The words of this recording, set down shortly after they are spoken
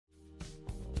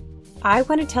I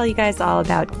want to tell you guys all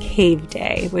about Cave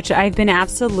Day, which I've been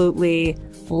absolutely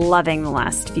loving the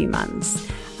last few months.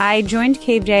 I joined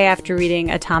Cave Day after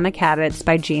reading Atomic Habits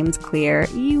by James Clear.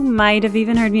 You might have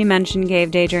even heard me mention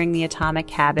Cave Day during the Atomic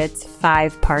Habits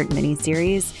 5-part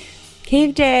miniseries.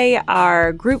 Cave Day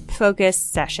are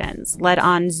group-focused sessions led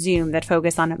on Zoom that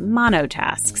focus on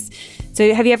monotasks.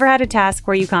 So have you ever had a task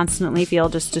where you constantly feel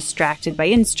just distracted by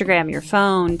Instagram, your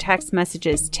phone, text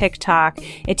messages, TikTok?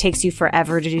 It takes you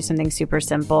forever to do something super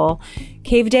simple.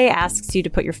 Cave Day asks you to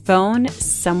put your phone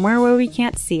somewhere where we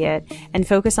can't see it and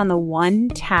focus on the one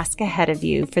task ahead of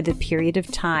you for the period of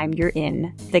time you're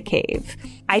in the cave.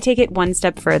 I take it one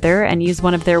step further and use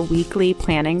one of their weekly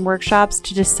planning workshops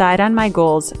to decide on my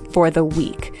goals for the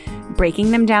week,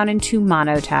 breaking them down into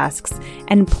monotasks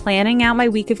and planning out my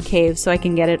week of cave so I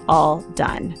can get it all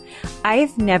done.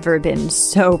 I've never been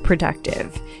so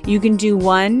productive. You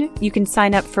can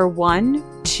sign up for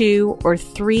 1, 2, or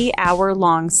 3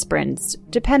 hour-long sprints,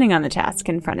 depending on the task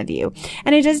in front of you.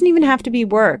 And it doesn't even have to be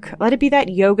work. Let it be that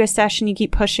yoga session you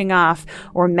keep pushing off,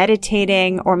 or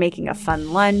meditating, or making a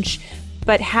fun lunch.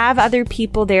 But have other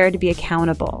people there to be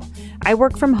accountable. I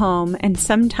work from home, and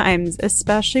sometimes,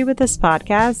 especially with this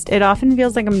podcast, it often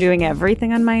feels like I'm doing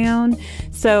everything on my own.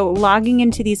 So logging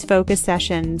into these focus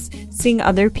sessions, seeing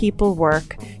other people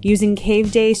work, using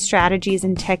Cave Day strategies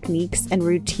and techniques and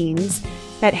routines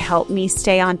that help me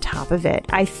stay on top of it,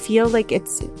 I feel like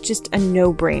it's just a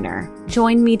no-brainer.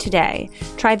 Join me today.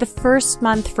 Try the first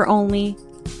month for only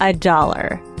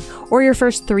 $1. Or your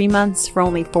first 3 months for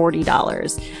only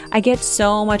 $40. I get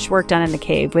so much work done in the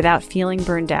cave without feeling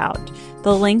burned out.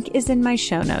 The link is in my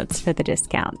show notes for the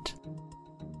discount.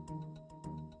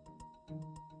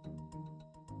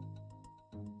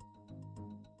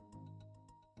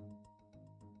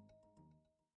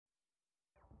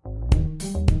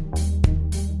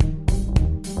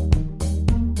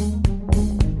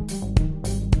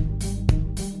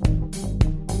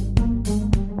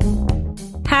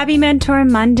 Happy Mentor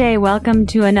Monday. Welcome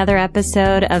to another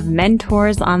episode of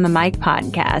Mentors on the Mic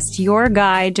podcast, your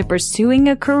guide to pursuing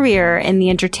a career in the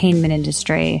entertainment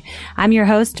industry. I'm your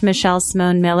host, Michelle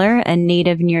Simone Miller, a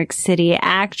native New York City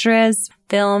actress,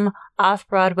 film,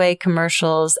 off-Broadway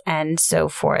commercials, and so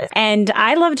forth. And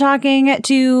I love talking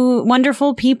to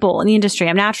wonderful people in the industry.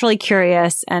 I'm naturally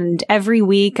curious, and every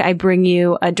week I bring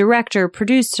you a director,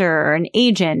 producer, or an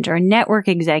agent, or a network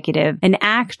executive, an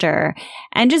actor,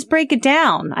 and just break it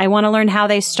down. I want to learn how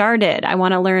they started. I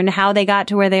want to learn how they got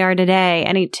to where they are today,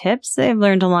 any tips they've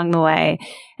learned along the way.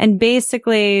 And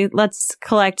basically, let's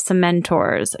collect some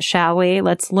mentors, shall we?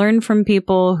 Let's learn from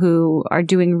people who are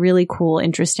doing really cool,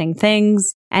 interesting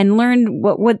things and learn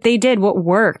what they did, what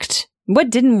worked,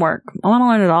 what didn't work. I want to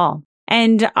learn it all.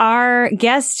 And our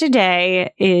guest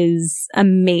today is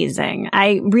amazing.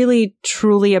 I really,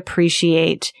 truly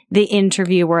appreciate the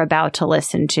interview we're about to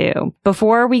listen to.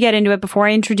 Before we get into it, before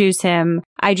I introduce him,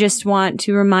 I just want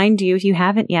to remind you, if you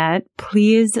haven't yet,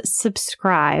 please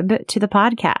subscribe to the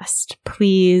podcast.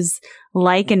 Please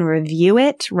like and review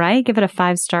it, right? Give it a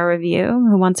 5-star review.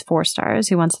 Who wants 4 stars?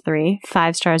 Who wants 3?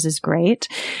 5 stars is great.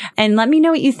 And let me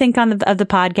know what you think of the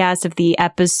podcast, of the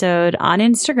episode on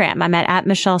Instagram. I'm at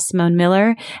Michelle Simone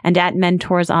Miller and at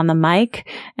Mentors on the Mic.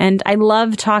 And I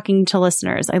love talking to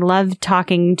listeners. I love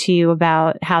talking to you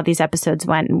about how these episodes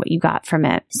went and what you got from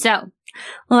it. So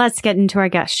let's get into our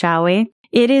guest, shall we?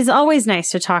 It is always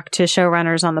nice to talk to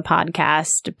showrunners on the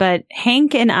podcast, but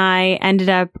Hank and I ended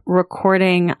up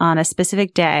recording on a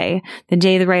specific day, the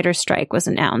day the writer's strike was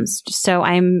announced. So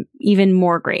I'm even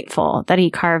more grateful that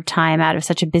he carved time out of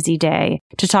such a busy day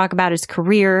to talk about his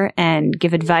career and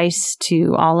give advice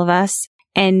to all of us.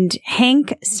 And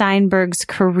Hank Steinberg's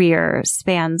career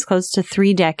spans close to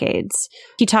 3 decades.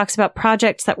 He talks about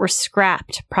projects that were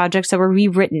scrapped, projects that were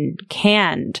rewritten,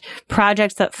 canned,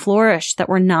 projects that flourished, that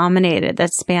were nominated,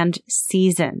 that spanned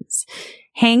seasons.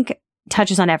 Hank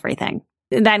touches on everything.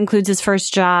 That includes his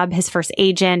first job, his first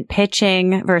agent,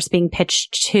 pitching versus being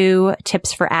pitched to,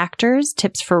 tips for actors,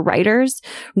 tips for writers,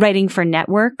 writing for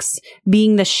networks,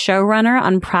 being the showrunner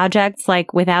on projects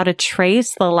like Without a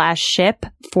Trace, The Last Ship,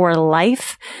 For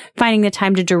Life, finding the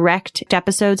time to direct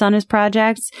episodes on his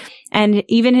projects, and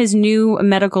even his new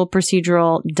medical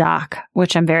procedural doc,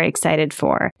 which I'm very excited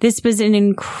for. This was an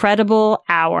incredible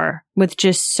hour with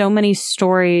just so many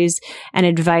stories and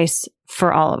advice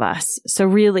for all of us. So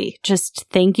really, just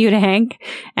thank you to Hank.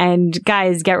 And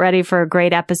guys, get ready for a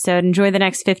great episode. Enjoy the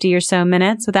next 50 or so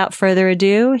minutes. Without further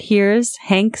ado, here's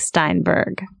Hank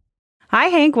Steinberg. Hi,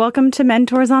 Hank. Welcome to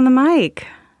Mentors on the Mic.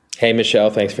 Hey, Michelle,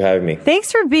 thanks for having me.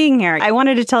 Thanks for being here. I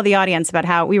wanted to tell the audience about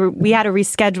how we had to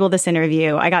reschedule this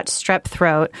interview. I got strep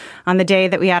throat on the day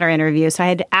that we had our interview, so I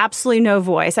had absolutely no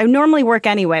voice. I normally work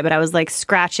anyway, but I was like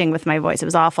scratching with my voice. It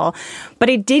was awful. But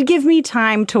it did give me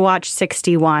time to watch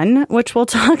 61, which we'll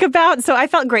talk about. So I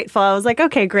felt grateful. I was like,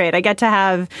 okay, great. I get to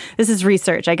have, this is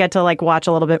research. I get to like watch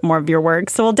a little bit more of your work.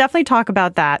 So we'll definitely talk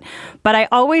about that. But I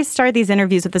always start these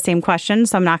interviews with the same question,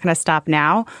 so I'm not going to stop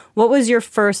now. What was your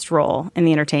first role in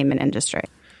the entertainment industry?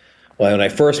 Well, when I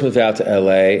first moved out to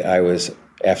LA, I was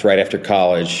right after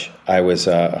college. I was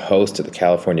a host at the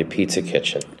California Pizza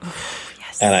Kitchen.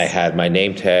 Yes. And I had my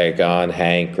name tag on,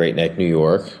 Hank, Great Neck, New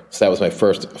York. So that was my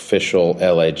first official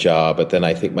LA job. But then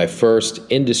I think my first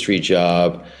industry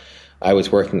job, I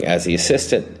was working as the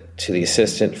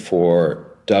assistant for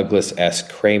Douglas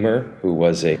S. Kramer, who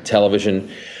was a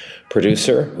television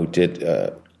producer who did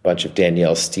bunch of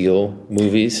Danielle Steele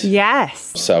movies.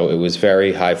 Yes. So it was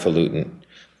very highfalutin,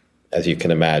 as you can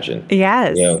imagine.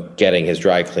 Yes. Getting his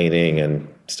dry cleaning and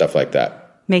stuff like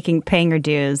that. Paying your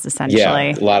dues, essentially.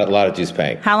 Yeah, a lot of dues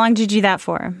paying. How long did you do that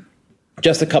for?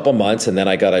 Just a couple months, and then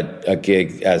I got a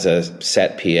gig as a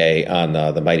set PA on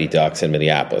the Mighty Ducks in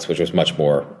Minneapolis, which was much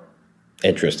more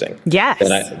interesting. Yes.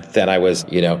 Then I was,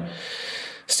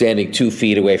 standing 2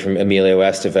 feet away from Emilio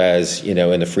Estevez,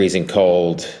 in the freezing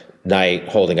cold night,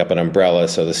 holding up an umbrella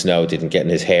so the snow didn't get in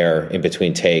his hair in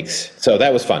between takes. So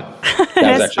that was fun.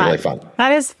 That was actually really fun.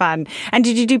 That is fun. And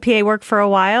did you do PA work for a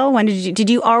while? When did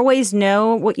you always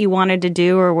know what you wanted to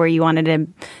do or where you wanted to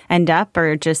end up,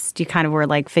 or just you kind of were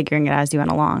like figuring it as you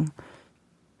went along?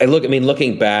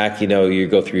 Looking back, you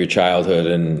go through your childhood,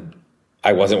 and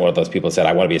I wasn't one of those people that said,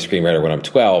 I want to be a screenwriter when I'm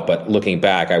 12, but looking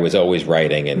back, I was always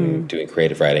writing and doing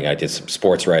creative writing. I did some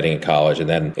sports writing in college, and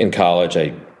then in college,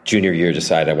 junior year,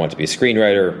 decided I wanted to be a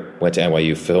screenwriter, went to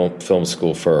NYU film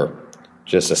school for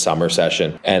just a summer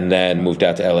session, and then moved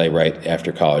out to LA right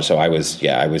after college. So I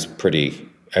was pretty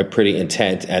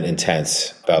intent and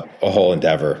intense about a whole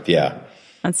endeavor. Yeah.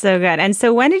 That's so good. And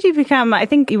so when did you become, I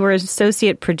think you were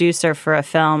associate producer for a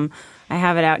film. I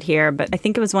have it out here, but I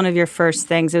think it was one of your first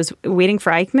things. It was Waiting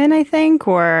for Eichmann, I think,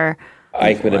 or...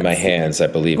 Eichmann in My Hands, I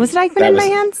believe. Was it Eichmann in My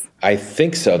Hands? I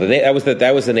think so. That was the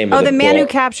name of the book. Oh, The Man Who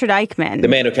Captured Eichmann. The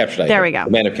Man Who Captured Eichmann. There we go.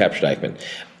 The Man Who Captured Eichmann.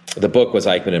 The book was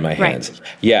Eichmann in My Hands. Right.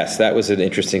 Yes, that was an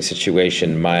interesting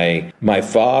situation. My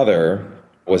father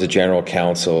was a general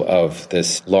counsel of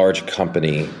this large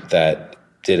company that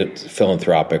did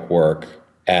philanthropic work,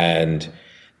 and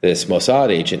this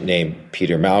Mossad agent named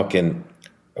Peter Malkin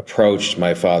approached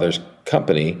my father's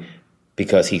company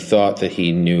because he thought that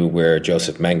he knew where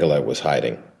Joseph Mengele was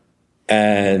hiding.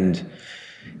 And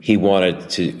he wanted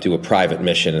to do a private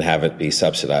mission and have it be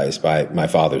subsidized by my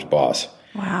father's boss.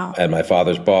 Wow. And my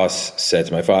father's boss said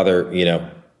to my father,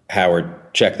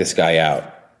 Howard, check this guy out,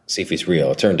 see if he's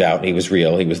real. It turned out he was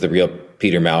real. He was the real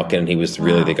Peter Malkin. He was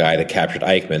really the guy that captured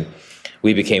Eichmann.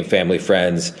 We became family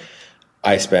friends.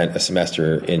 I spent a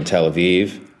semester in Tel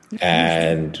Aviv,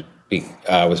 and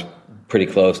I was pretty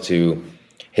close to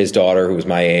his daughter, who was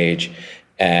my age,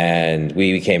 and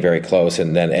we became very close.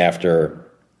 And then after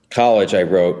college, I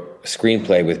wrote a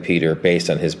screenplay with Peter based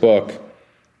on his book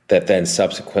that then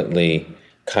subsequently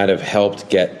kind of helped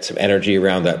get some energy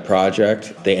around that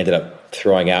project. They ended up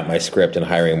throwing out my script and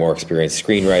hiring a more experienced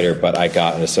screenwriter, but I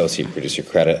got an associate producer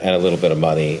credit and a little bit of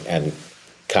money and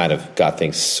kind of got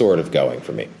things sort of going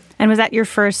for me. And was that your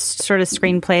first sort of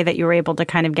screenplay that you were able to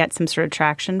kind of get some sort of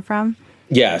traction from?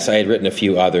 Yes, I had written a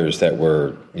few others that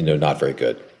were, not very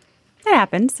good. It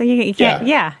happens. So you can't,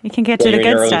 you can get to the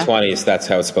good stuff. When you're in your early 20s, that's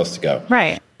how it's supposed to go.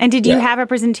 Right. And did you have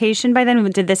representation by then?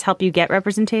 Did this help you get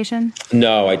representation?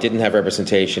 No, I didn't have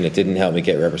representation. It didn't help me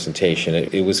get representation.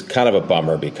 It was kind of a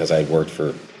bummer because I worked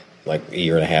for like a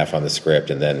year and a half on the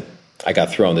script, and then I got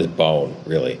thrown this bone,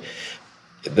 really.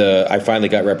 I finally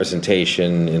got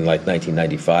representation in like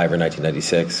 1995 or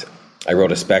 1996. I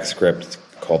wrote a spec script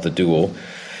called The Duel,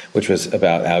 which was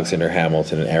about Alexander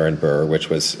Hamilton and Aaron Burr, which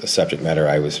was a subject matter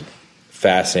I was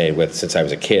fascinated with since I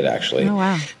was a kid, actually. Oh,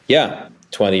 wow. Yeah.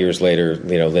 20 years later,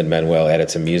 Lin-Manuel added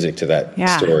some music to that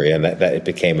story, and that it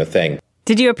became a thing.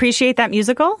 Did you appreciate that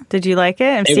musical? Did you like it?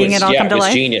 And seeing it all come to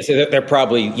life? Yeah, it was genius. There are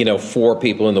probably, 4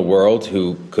 people in the world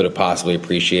who could have possibly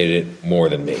appreciated it more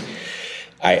than me.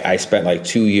 I spent like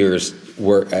 2 years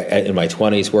in my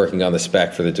 20s working on the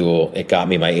spec for The Duel. It got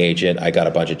me my agent. I got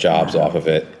a bunch of jobs off of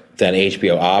it. Then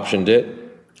HBO optioned it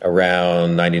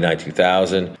around 99,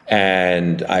 2000.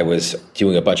 And I was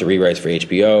doing a bunch of rewrites for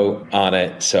HBO on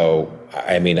it. So,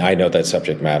 I know that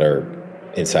subject matter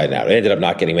inside and out. It ended up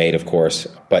not getting made, of course.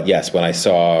 But yes, when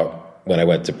I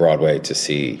went to Broadway to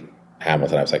see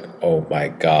Hamilton, I was like, oh my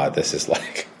God, this is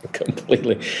like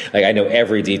completely, like I know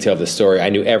every detail of the story. I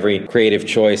knew every creative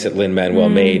choice that Lin-Manuel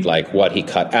made, like what he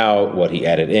cut out, what he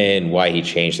added in, why he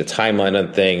changed the timeline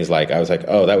on things. Like I was like,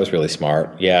 oh, that was really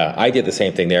smart. Yeah, I did the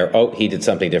same thing there. Oh, he did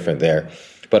something different there.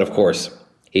 But of course,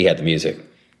 he had the music.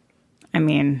 I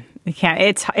mean, you can't.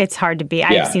 It's hard to beat.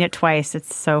 I've seen it twice.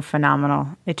 It's so phenomenal.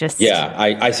 It just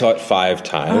I saw it 5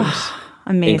 times.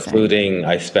 Amazing. Including,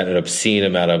 I spent an obscene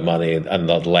amount of money on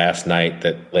the last night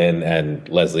that Lynn and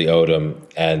Leslie Odom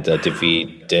and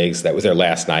David Diggs, that was their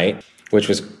last night, which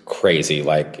was crazy.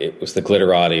 Like, it was the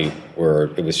Glitterati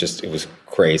it was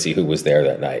crazy who was there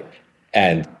that night.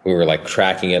 And we were like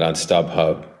tracking it on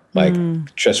StubHub, like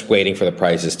just waiting for the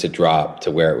prices to drop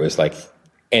to where it was like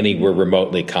anywhere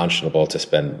remotely conscionable to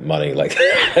spend money like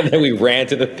that. And then we ran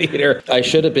to the theater. I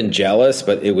should have been jealous,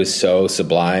 but it was so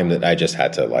sublime that I just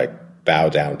had to like bow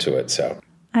down to it. So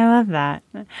I love that.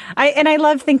 I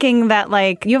love thinking that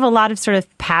like you have a lot of sort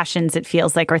of passions, it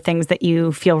feels like, or things that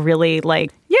you feel really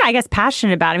like, I guess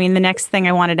passionate about. I mean, the next thing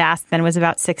I wanted to ask then was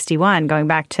about 61, going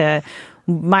back to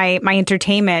my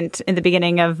entertainment in the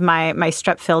beginning of my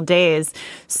strep-filled days.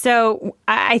 So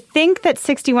I think that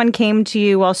 61 came to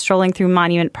you while strolling through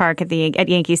Monument Park at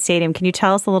Yankee Stadium. Can you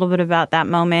tell us a little bit about that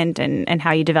moment and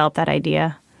how you developed that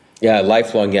idea? Yeah,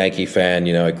 lifelong Yankee fan.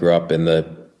 I grew up in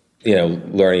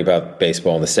learning about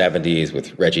baseball in the 70s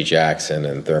with Reggie Jackson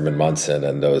and Thurman Munson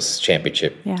and those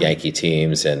championship Yankee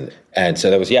teams. And so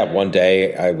that was, one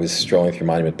day I was strolling through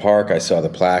Monument Park. I saw the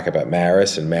plaque about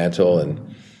Maris and Mantle,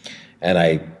 and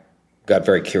I got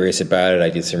very curious about it.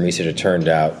 I did some research. It turned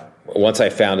out, once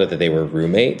I found out that they were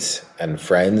roommates and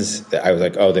friends, I was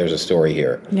like, oh, there's a story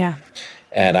here. Yeah.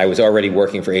 And I was already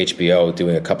working for HBO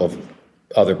doing a couple of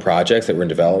other projects that were in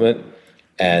development.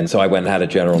 And so I went and had a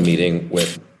general meeting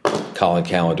with Colin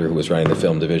Callender, who was running the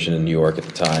film division in New York at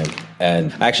the time.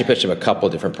 And I actually pitched him a couple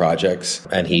of different projects,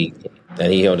 and he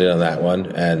honed in on that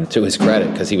one. And to his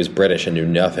credit, because he was British and knew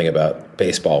nothing about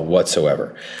baseball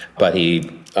whatsoever, but he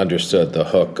understood the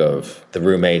hook of the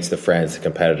roommates, the friends, the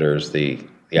competitors, the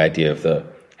idea of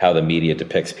how the media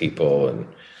depicts people. And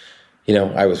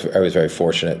I was very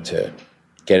fortunate to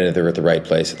get into there at the right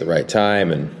place at the right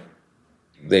time. And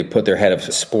they put their head of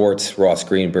sports, Ross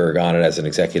Greenberg, on it as an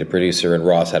executive producer, and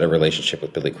Ross had a relationship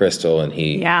with Billy Crystal, and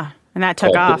he and that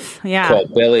took off.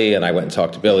 Called Billy, and I went and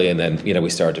talked to Billy, and then we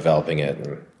started developing it, and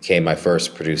it became my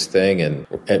first produced thing, and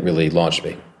it really launched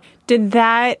me. Did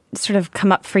that sort of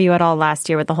come up for you at all last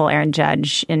year with the whole Aaron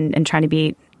Judge and trying to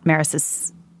beat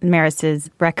Maris's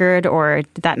record, or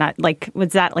did that not, like, was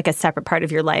that like a separate part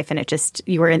of your life, and it just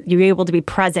you were able to be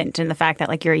present in the fact that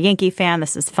like you're a Yankee fan,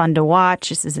 this is fun to watch,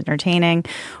 this is entertaining,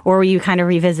 or were you kind of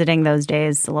revisiting those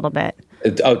days a little bit?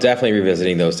 Oh, definitely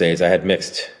revisiting those days. I had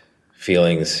mixed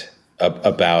feelings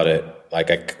about it. Like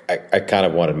I kind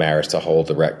of wanted Maris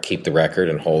to keep the record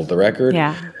and hold the record.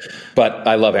 Yeah. But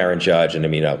I love Aaron Judge, and I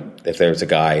mean, if there was a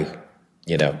guy,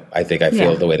 I think I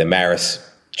feel the way the Maris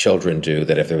children do,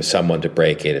 that if there was someone to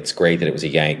break it, it's great that it was a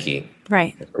Yankee.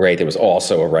 Right. Great. There was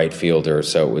also a right fielder.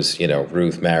 So it was,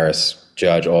 Ruth, Maris,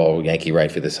 Judge, all Yankee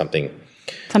right field. There's something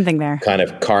there kind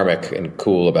of karmic and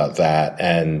cool about that.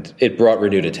 And it brought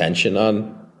renewed attention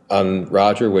on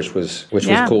Roger, which was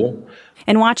cool.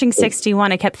 And watching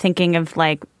 61, I kept thinking of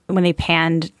like when they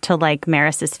panned to like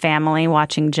Maris's family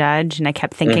watching Judge, and I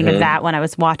kept thinking of that when I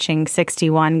was watching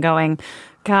 61, going,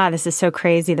 God, this is so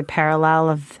crazy, the parallel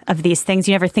of these things.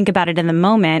 You never think about it in the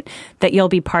moment that you'll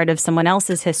be part of someone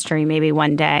else's history maybe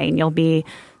one day, and you'll be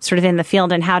sort of in the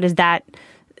field. And how does that,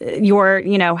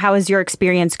 how is your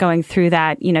experience going through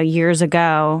that, years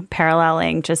ago,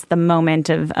 paralleling just the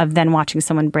moment of then watching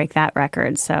someone break that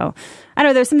record? So I don't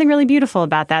know, there's something really beautiful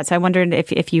about that. So I wondered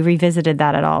if you revisited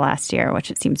that at all last year, which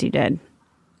it seems you did.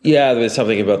 Yeah, there was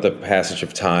something about the passage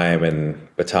of time and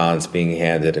batons being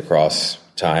handed across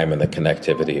time and the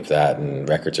connectivity of that, and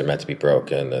records are meant to be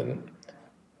broken, and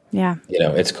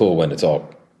it's cool when it's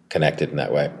all connected in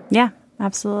that way. Yeah,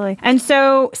 absolutely. And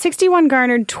so 61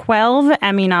 garnered 12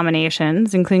 Emmy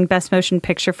nominations, including Best Motion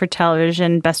Picture for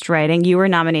Television, Best Writing. You were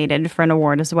nominated for an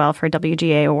award as well, for a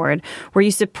WGA award. Were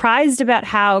you surprised about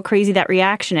how crazy that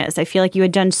reaction is? I feel like you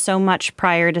had done so much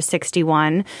prior to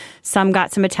 61. Some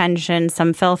got some attention,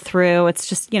 some fell through. It's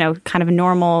just, kind of a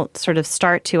normal sort of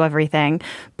start to everything.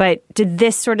 But did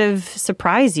this sort of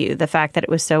surprise you, the fact that it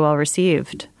was so well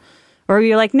received? Or were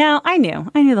you like, no, I knew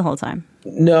the whole time?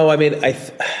 No, I mean,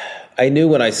 I knew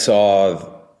when I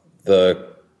saw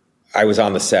I was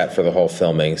on the set for the whole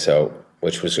filming,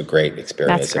 which was a great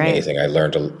experience. That's great. Amazing. I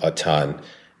learned a ton.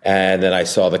 And then I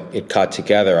saw it cut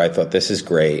together. I thought, this is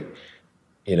great.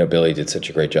 Billy did such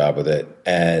a great job with it.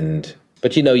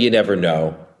 But you never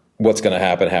know what's going to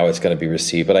happen, how it's going to be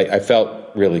received. But I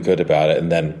felt really good about it.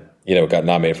 And then, got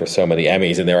nominated for so many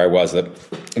Emmys. And there I was,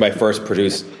 my first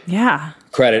produced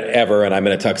credit ever. And I'm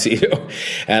in a tuxedo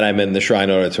and I'm in the Shrine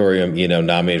Auditorium,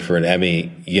 nominated for an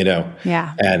Emmy,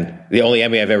 Yeah. And the only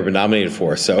Emmy I've ever been nominated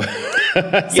for. So,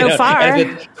 far.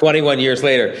 21 years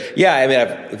later. Yeah. I mean, I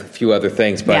have a few other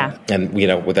things, but, and,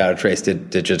 Without a Trace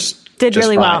did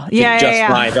really fine. well. Yeah.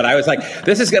 Fine. But I was like,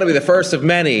 this is going to be the first of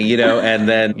many, and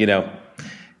then,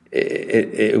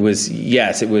 it was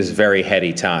very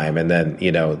heady time. And then,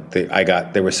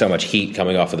 there was so much heat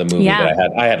coming off of the movie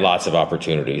that I had lots of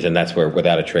opportunities. And that's where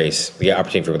Without a Trace, the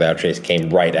opportunity for Without a Trace came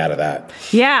right out of that.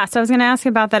 Yeah. So I was going to ask you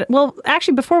about that. Well,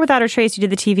 actually, before Without a Trace, you did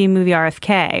the TV movie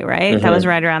RFK, right? Mm-hmm. That was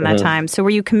right around that time. So were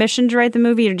you commissioned to write the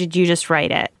movie or did you just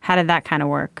write it? How did that kind of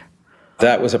work?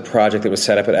 That was a project that was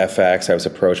set up at FX. I was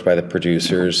approached by the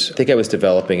producers. I think I was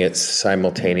developing it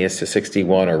simultaneous to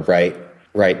 61 or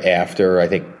right after. I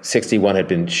think 61 had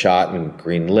been shot and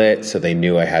greenlit, so they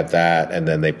knew I had that, and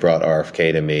then they brought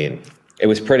RFK to me. And it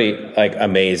was pretty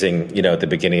amazing, at the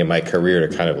beginning of my career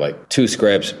to kind of two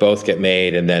scripts, both get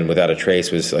made, and then Without a Trace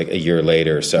was a year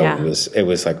later. So it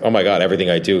was like, oh my God,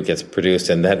 everything I do gets produced.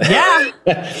 And then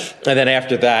and then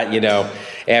after that,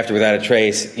 after Without a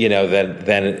Trace,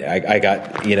 then I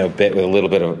got, bit with a little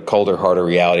bit of colder, harder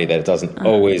reality that it doesn't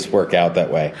always work out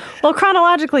that way. Well,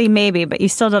 chronologically, maybe, but you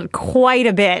still did quite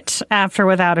a bit after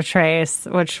Without a Trace,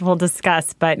 which we'll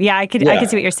discuss. But I could see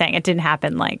what you're saying. It didn't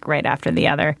happen right after the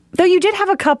other. Though you did have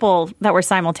a couple that were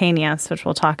simultaneous, which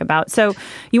we'll talk about. So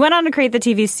you went on to create the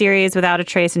TV series Without a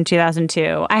Trace in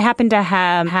 2002. I happen to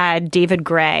have had David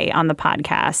Gray on the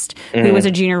podcast, who was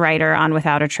a junior writer on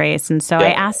Without a Trace. And so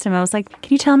I asked him, I was like,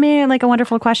 can you tell me a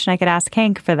wonderful question I could ask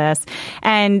Hank for this?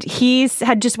 And he's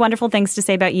had just wonderful things to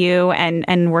say about you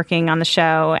and working on the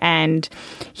show. And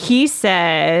he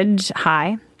said,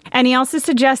 hi. And he also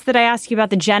suggests that I ask you about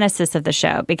the genesis of the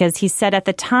show, because he said at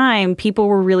the time people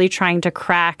were really trying to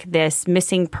crack this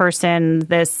missing person,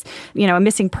 a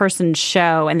missing person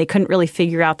show, and they couldn't really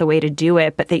figure out the way to do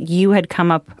it, but that you had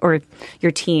come up, or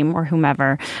your team or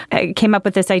whomever, came up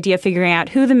with this idea of figuring out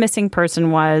who the missing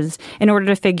person was in order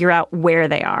to figure out where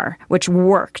they are, which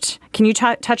worked. Can you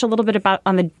touch a little bit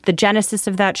on the genesis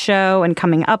of that show and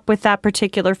coming up with that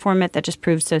particular format that just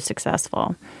proved so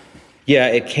successful? Yeah,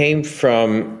 it came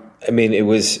from,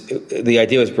 the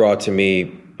idea was brought to me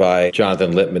by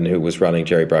Jonathan Littman, who was running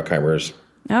Jerry Bruckheimer's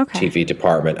TV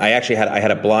department. I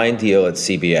had a blind deal at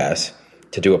CBS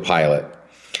to do a pilot,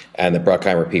 and the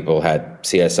Bruckheimer people had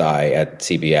CSI at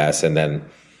CBS, and then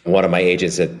one of my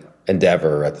agents at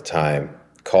Endeavor at the time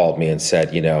called me and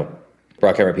said,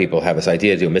 Bruckheimer people have this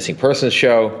idea to do a missing persons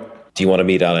show. Do you want to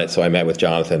meet on it? So I met with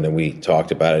Jonathan, and we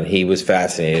talked about it, and he was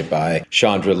fascinated by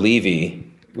Chandra Levy,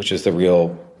 which is the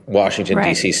real Washington,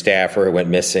 D.C. staffer who went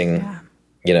missing,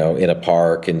 in a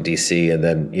park in D.C. And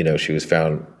then, she was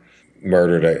found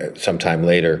murdered sometime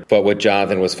later. But what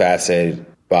Jonathan was fascinated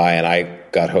by, and I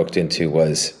got hooked into,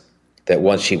 was that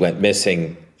once she went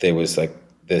missing, there was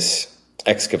this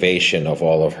excavation of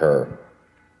all of her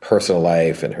personal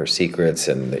life and her secrets,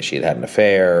 and that she had an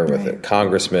affair with a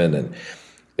congressman, and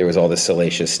there was all this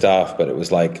salacious stuff. But it was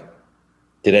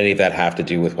did any of that have to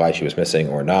do with why she was missing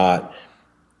or not?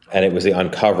 And it was the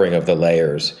uncovering of the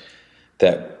layers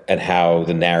and how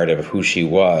the narrative of who she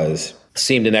was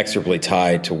seemed inexorably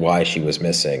tied to why she was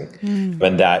missing.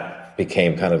 And that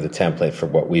became kind of the template for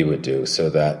what we would do.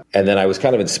 And then I was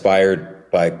kind of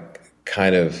inspired by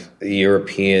kind of the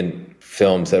European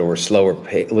films that were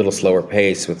a little slower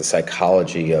paced, with the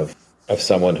psychology of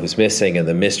someone who's missing and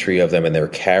the mystery of them and their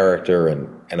character. And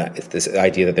this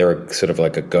idea that they're sort of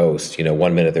like a ghost,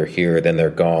 1 minute they're here, then they're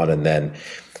gone, and then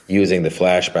using the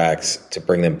flashbacks to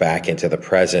bring them back into the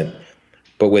present,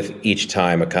 but with each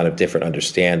time a kind of different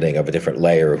understanding of a different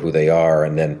layer of who they are.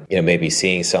 And then, maybe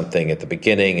seeing something at the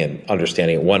beginning and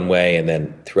understanding it one way, and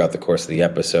then throughout the course of the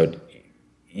episode,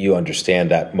 you understand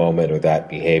that moment or that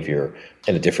behavior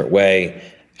in a different way.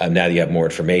 Now you have more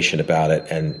information about it.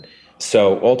 And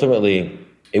so ultimately,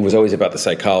 it was always about the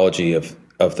psychology of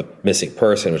the missing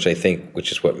person,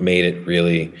 which is what made it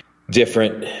really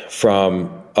different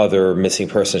from other missing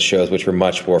person shows, which were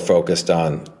much more focused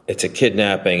on, it's a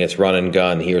kidnapping, it's run and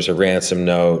gun, here's a ransom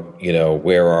note,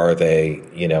 where are they,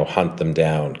 hunt them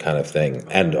down kind of thing.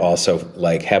 And also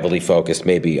heavily focused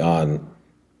maybe on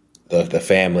the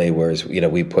family, whereas,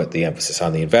 we put the emphasis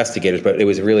on the investigators, but it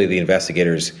was really the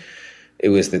investigators. It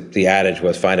was the adage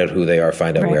was find out who they are,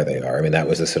 find out where they are. That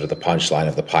was the sort of the punchline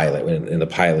of the pilot. In the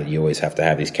pilot, you always have to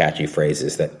have these catchy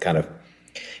phrases that kind of,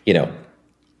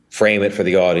 frame it for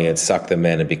the audience, suck them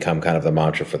in, and become kind of the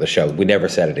mantra for the show. We never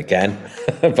said it again,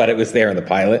 but it was there in the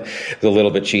pilot. It was a little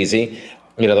bit cheesy.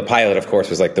 The pilot, of course,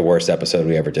 was like the worst episode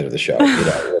we ever did of the show.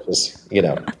 It was,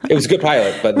 it was a good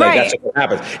pilot, but like, that's what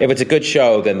happens. If it's a good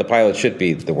show, then the pilot should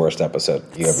be the worst episode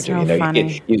you ever do.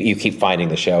 Funny. You keep finding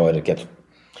the show, and it gets,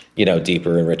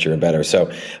 deeper and richer and better.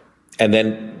 So, and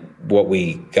then what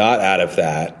we got out of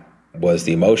that was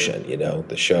the emotion.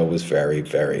 The show was very,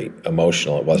 very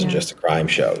emotional. It wasn't just a crime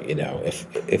show.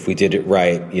 If we did it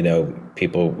right,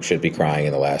 people should be crying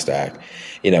in the last act.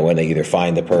 When they either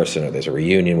find the person or there's a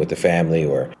reunion with the family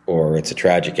or it's a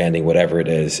tragic ending, whatever it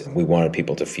is, we wanted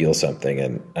people to feel something.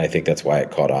 And I think that's why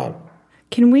it caught on.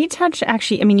 Can we touch,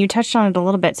 you touched on it a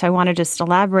little bit, so I want to just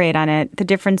elaborate on it. The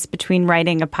difference between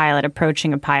writing a pilot,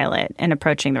 approaching a pilot, and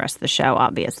approaching the rest of the show,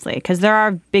 obviously. Because there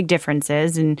are big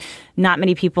differences, and not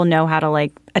many people know how to,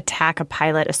 attack a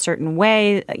pilot a certain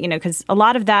way. Because a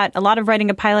lot of writing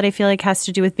a pilot, I feel like, has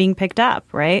to do with being picked up,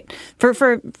 right?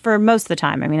 For most of the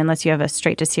time. Unless you have a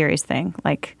straight-to-series thing.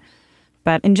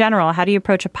 But in general, how do you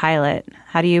approach a pilot?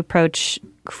 How do you approach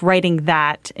writing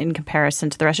that in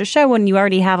comparison to the rest of the show when you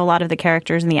already have a lot of the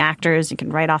characters and the actors, you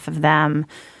can write off of them?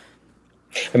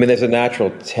 There's a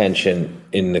natural tension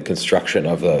in the construction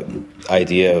of the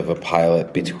idea of a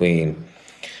pilot between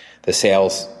the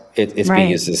sales. It's being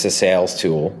used as a sales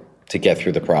tool to get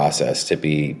through the process, to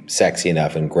be sexy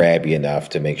enough and grabby enough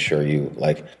to make sure you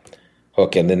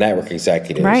hook in the network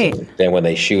executives. Right. Then when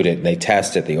they shoot it and they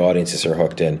test it, the audiences are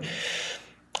hooked in.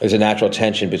 There's a natural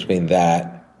tension between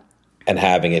that and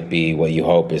having it be what you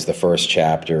hope is the first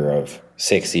chapter of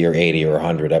 60 or 80 or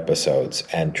 100 episodes,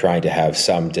 and trying to have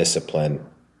some discipline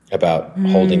about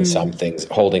holding some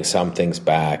things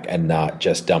back and not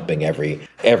just dumping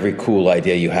every cool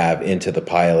idea you have into the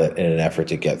pilot in an effort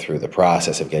to get through the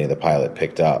process of getting the pilot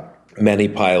picked up. Many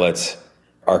pilots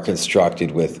are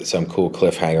constructed with some cool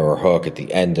cliffhanger or hook at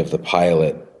the end of the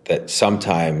pilot that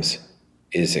sometimes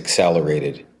is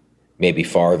accelerated maybe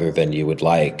farther than you would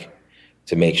like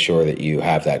to make sure that you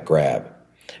have that grab.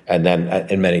 And then,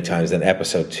 and many times, then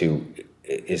episode 2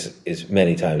 is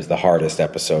many times the hardest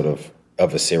episode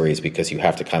of a series, because you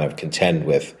have to kind of contend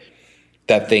with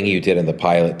that thing you did in the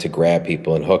pilot to grab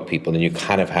people and hook people. And you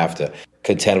kind of have to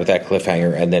contend with that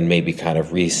cliffhanger and then maybe kind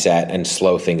of reset and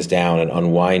slow things down and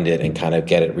unwind it and kind of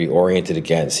get it reoriented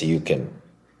again so you can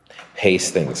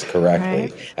pace things correctly.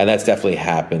 Right. And that's definitely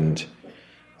happened.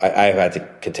 I've had to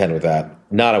contend with that,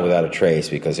 not without a trace,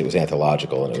 because it was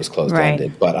anthological and it was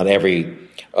closed-ended. Right. But on every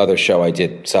other show I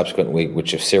did subsequently, which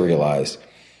have serialized,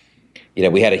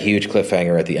 we had a huge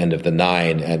cliffhanger at the end of the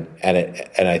 9,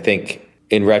 and I think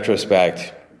in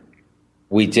retrospect,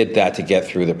 we did that to get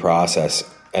through the process.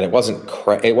 And it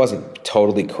wasn't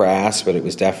totally crass, but it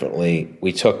was definitely,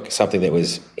 we took something that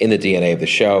was in the DNA of the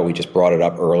show. We just brought it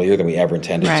up earlier than we ever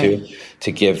intended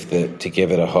to give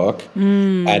it a hook.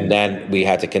 And then we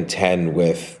had to contend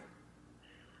with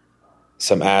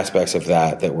some aspects of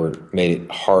that made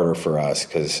it harder for us,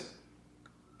 because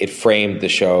it framed the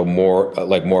show more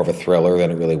of a thriller than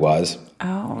it really was.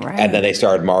 Oh, right. And then they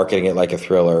started marketing it like a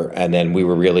thriller, and then we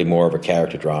were really more of a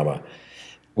character drama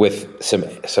with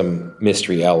some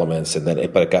mystery elements, but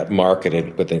it got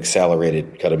marketed with an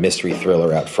accelerated kind of mystery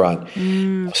thriller out front.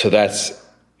 So that's,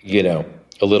 a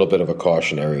little bit of a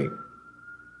cautionary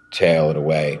tale in a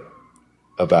way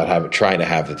about trying to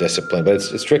have the discipline, but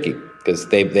it's tricky because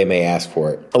they may ask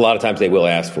for it. A lot of times they will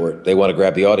ask for it. They want to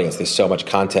grab the audience. There's so much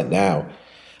content now.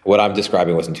 What I'm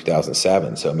describing was in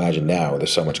 2007, so imagine now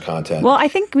there's so much content. Well, I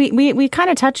think we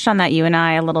kind of touched on that, you and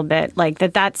I, a little bit,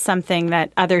 that's something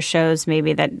that other shows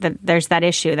maybe that there's that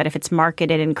issue that if it's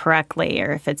marketed incorrectly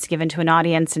or if it's given to an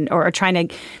audience or trying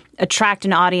to attract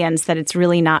an audience that it's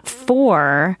really not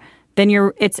for, then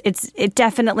it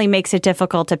definitely makes it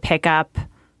difficult to pick up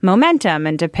momentum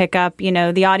and to pick up,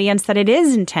 the audience that it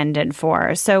is intended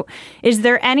for. So is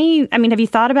there any, have you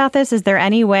thought about this? Is there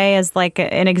any way as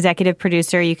an executive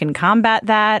producer you can combat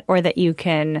that, or that you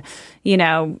can,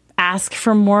 ask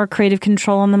for more creative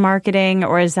control on the marketing,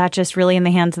 or is that just really in the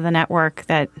hands of the network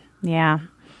that,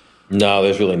 No,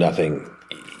 there's really nothing,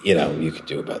 you can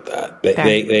do about that.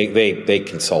 They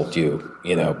consult you,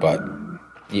 but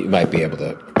you might be able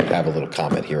to have a little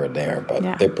comment here and there,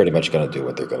 but they're pretty much going to do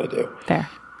what they're going to do. Fair.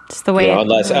 It's the way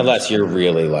unless you're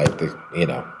really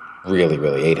really,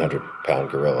 really 800-pound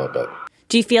gorilla. But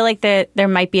do you feel like that there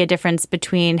might be a difference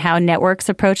between how networks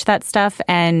approach that stuff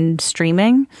and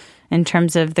streaming in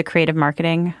terms of the creative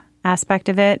marketing aspect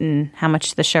of it and how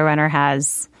much the showrunner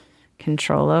has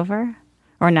control over,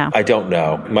 or no? I don't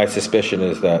know. My suspicion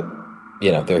is that,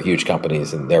 they're huge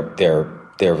companies and they're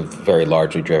they're very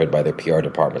largely driven by their PR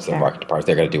departments, their market departments.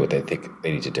 They're going to do what they think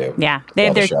they need to do. Yeah.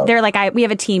 They're like, we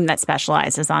have a team that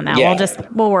specializes on that. Yeah.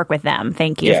 We'll work with them.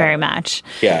 Thank you very much.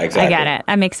 Yeah, exactly. I get it.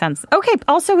 That makes sense. Okay.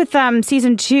 Also with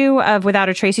season 2 of Without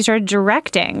a Trace, you started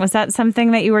directing. Was that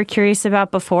something that you were curious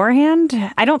about beforehand?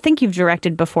 I don't think you've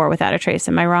directed before Without a Trace.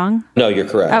 Am I wrong? No, you're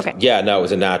correct. Okay. Yeah, no, it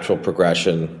was a natural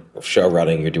progression of show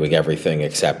running. You're doing everything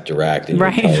except direct, and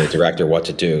you're telling the director what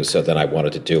to do. So then I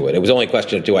wanted to do it. It was only a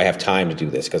question of, do I have time to do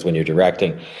this? Because when you're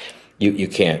directing, you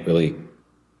can't really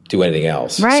do anything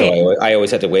else. Right. So I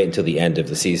always had to wait until the end of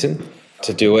the season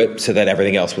to do it, so that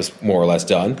everything else was more or less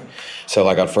done. So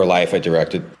like on For Life, I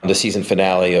directed the season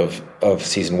finale of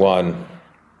season 1,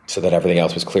 so that everything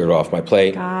else was cleared off my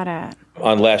plate. Got it.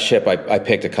 On Last Ship, I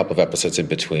picked a couple of episodes in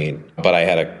between, but I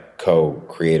had a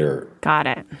co-creator, got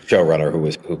it, showrunner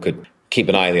who could keep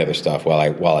an eye on the other stuff while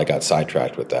I got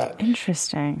sidetracked with that.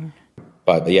 Interesting.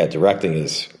 But yeah, directing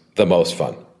is the most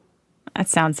fun. That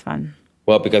sounds fun.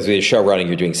 Well, because with show running,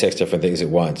 you're doing 6 different things at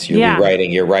once. You're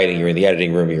writing, you're in the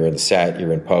editing room, you're in the set,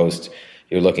 you're in post,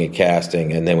 you're looking at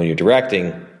casting, and then when you're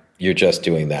directing, you're just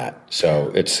doing that.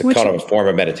 So it's kind of a form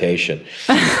of meditation.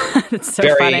 It's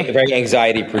so funny. Very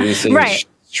anxiety producing,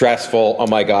 stressful. Oh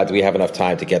my God, do we have enough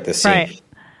time to get this scene? Right.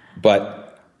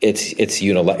 But it's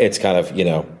kind of,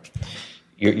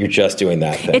 you're just doing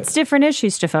that thing. It's different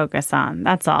issues to focus on.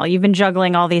 That's all. You've been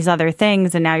juggling all these other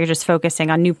things, and now you're just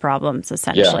focusing on new problems,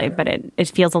 essentially. Yeah. But it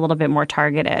feels a little bit more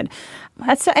targeted.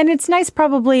 And it's nice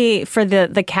probably for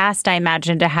the cast, I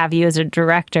imagine, to have you as a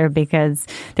director, because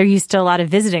they're used to a lot of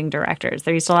visiting directors.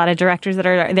 They're used to a lot of directors that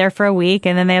are there for a week,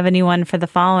 and then they have a new one for the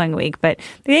following week. But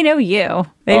they know you.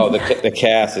 The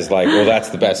cast is like, well, that's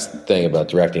the best thing about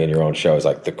directing in your own show, is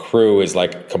like the crew is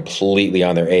like completely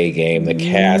on their A game. The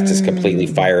cast is completely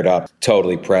fired up,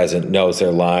 totally present, knows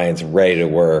their lines, ready to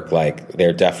work. Like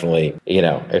they're definitely,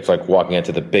 it's like walking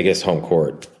into the biggest home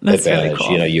court that's advantage,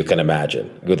 really cool. You can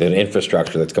imagine, with an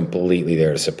infrastructure that's completely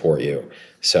there to support you.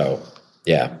 So,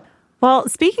 yeah. Well,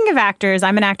 speaking of actors,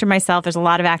 I'm an actor myself. There's a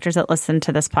lot of actors that listen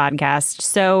to this podcast.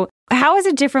 So how is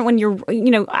it different when you're,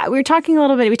 we were talking a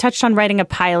little bit, we touched on writing a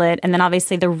pilot, and then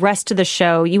obviously the rest of the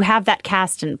show, you have that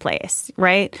cast in place,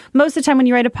 right? Most of the time when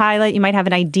you write a pilot, you might have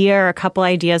an idea or a couple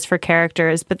ideas for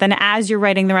characters, but then as you're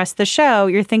writing the rest of the show,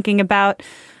 you're thinking about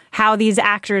how these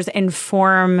actors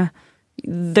inform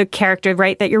the character,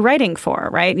 right, that you're writing for,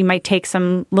 right? You might take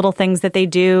some little things that they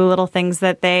do, little things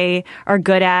that they are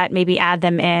good at, maybe add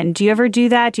them in. Do you ever do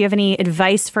that? Do you have any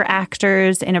advice for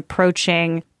actors in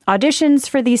approaching auditions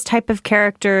for these type of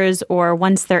characters, or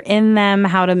once they're in them,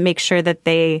 how to make sure that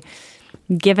they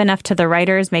give enough to the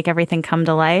writers, make everything come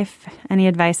to life? Any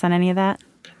advice on any of that?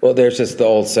 Well, there's just the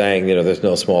old saying, there's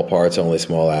no small parts, only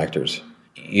small actors.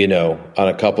 On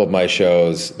a couple of my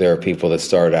shows, there are people that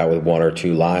started out with 1 or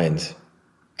 2 lines,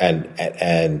 and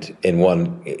in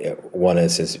one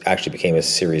instance actually became a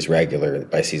series regular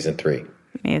by season 3.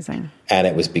 Amazing. And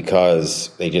it was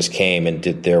because they just came and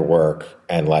did their work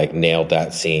and nailed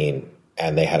that scene,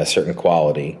 and they had a certain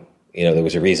quality. There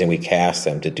was a reason we cast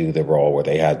them to do the role where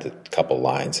they had a couple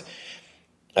lines,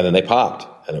 and then they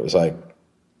popped, and it was like,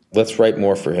 let's write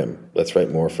more for him.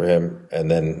 And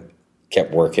then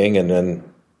kept working, and then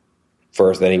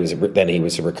then he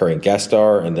was a recurring guest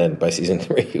star, and then by season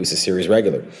 3 he was a series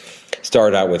regular.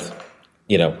 Started out with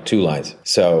 2 lines.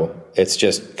 So it's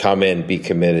just come in, be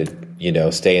committed,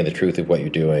 stay in the truth of what you're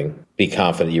doing, be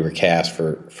confident you were cast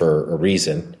for a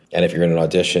reason, and if you're in an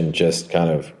audition, just kind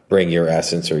of bring your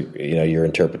essence or your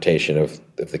interpretation of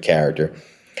the character.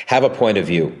 Have a point of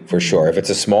view, for sure. If it's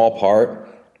a small part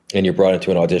and you're brought into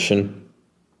an audition,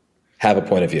 have a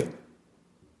point of view,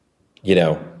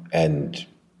 and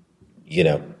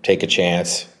take a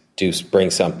chance,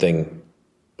 bring something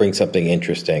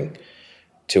interesting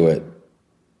to it.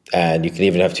 And you can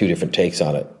even have 2 different takes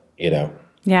on it,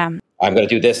 Yeah. I'm going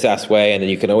to do this way, and then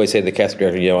you can always say to the casting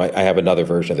director, I have another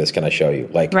version of this. Can I show you?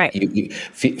 Right. You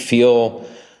feel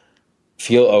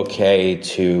okay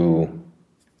to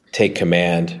take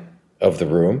command of the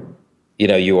room.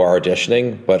 You are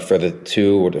auditioning, but for the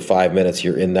 2 or 5 minutes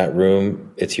you're in that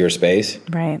room, it's your space.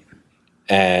 Right.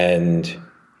 And,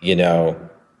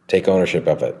 take ownership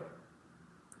of it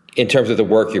in terms of the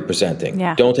work you're presenting.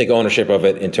 Yeah. Don't take ownership of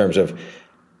it in terms of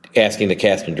asking the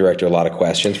casting director a lot of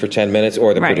questions for 10 minutes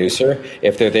or the producer.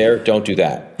 If they're there, don't do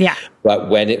that. Yeah. But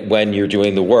when you're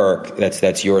doing the work,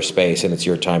 that's your space and it's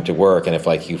your time to work. And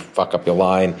if you fuck up your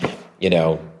line,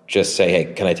 just say, hey,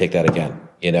 can I take that again?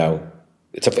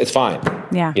 It's fine.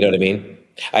 Yeah. You know what I mean?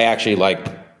 I actually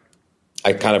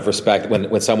I kind of respect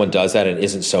when someone does that and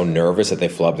isn't so nervous that they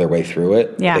flub their way through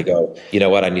it. Yeah. They go, you know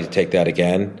what, I need to take that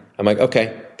again. I'm like,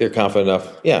 okay, they're confident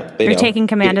enough. Yeah, they're taking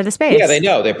command of the space. Yeah, they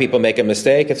know that people make a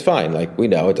mistake. It's fine. Like, we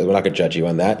know it. We're not going to judge you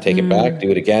on that. Take it back, do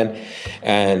it again.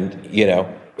 And,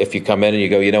 if you come in and you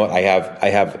go, you know what,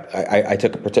 I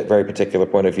took a very particular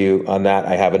point of view on that.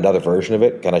 I have another version of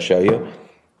it. Can I show you?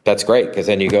 That's great. Because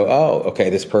then you go, oh,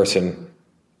 okay, this person,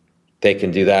 they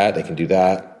can do that. They can do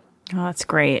that. Oh, that's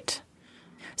great.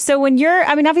 So when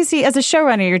obviously as a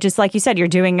showrunner, you're just, like you said, you're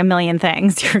doing a million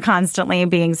things. You're constantly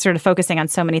being sort of focusing on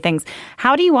so many things.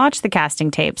 How do you watch the casting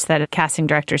tapes that a casting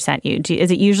director sent you? Is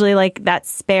it usually like that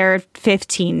spare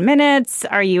 15 minutes?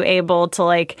 Are you able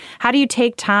to how do you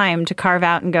take time to carve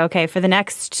out and go, okay, for the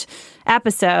next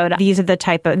episode,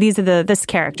 this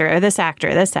character or this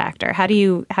actor? How do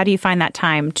you find that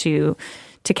time to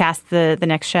cast the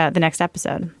next show, the next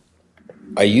episode?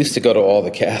 I used to go to all the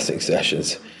casting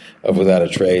sessions of Without a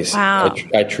Trace. Wow.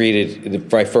 I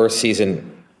treated my first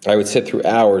season, I would sit through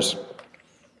hours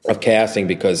of casting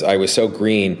because I was so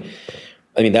green.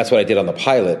 I mean, that's what I did on the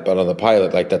pilot, but on the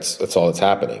pilot, that's all that's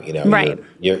happening. Right.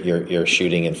 You're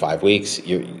shooting in 5 weeks.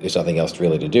 There's nothing else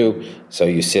really to do. So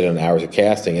you sit on hours of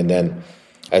casting, and then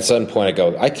at some point I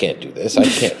go, I can't do this. I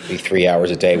can't be 3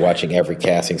 hours a day watching every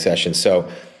casting session. So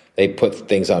they put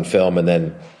things on film, and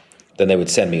then they would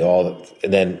send me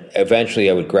and then eventually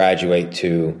I would graduate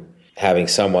to having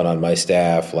someone on my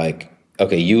staff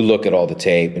okay, you look at all the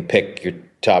tape and pick your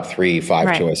top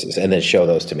 3-5 choices and then show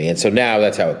those to me. And so now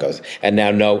that's how it goes. And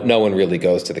now no one really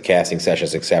goes to the casting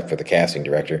sessions except for the casting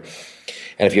director.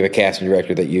 And if you have a casting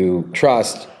director that you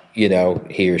trust, he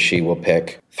or she will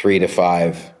pick 3 to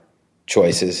 5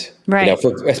 choices. Right.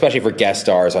 Especially for guest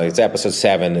stars. It's episode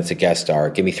 7, it's a guest star.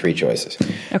 Give me 3 choices.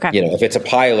 Okay. If it's a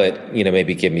pilot,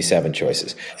 maybe give me 7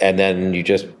 choices. And then you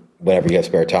just, whenever you have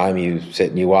spare time, you sit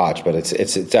and you watch. But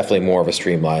it's definitely more of a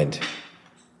streamlined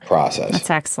process. That's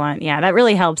excellent. Yeah, that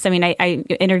really helps. I mean, I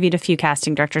interviewed a few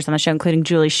casting directors on the show, including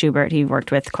Julie Schubert, who you've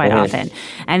worked with quite often.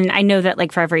 And I know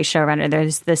that for every showrunner,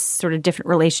 there's this sort of different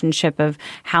relationship of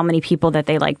how many people that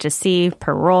they like to see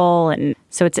per role. And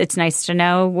so it's nice to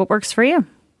know what works for you.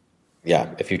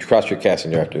 Yeah. If you trust your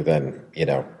casting director, then, you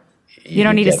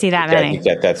don't need to see that many. You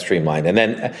get that streamlined. And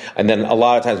then a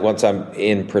lot of times once I'm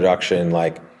in production,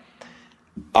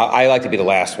 I like to be the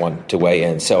last one to weigh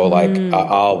in. So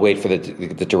I'll wait for the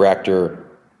director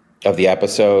of the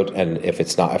episode, and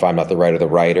if I'm not the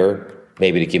writer,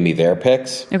 maybe to give me their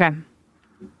picks. Okay.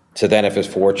 So then if there's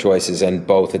 4 choices and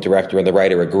both the director and the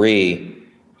writer agree,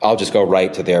 I'll just go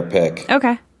right to their pick.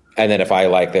 Okay. And then if I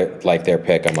like their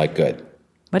pick, I'm like, good.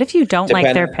 What if you don't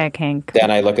like their pick, Hank? Then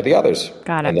I look at the others.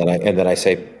 Got it. And then I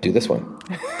say, do this one.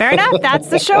 Fair enough. That's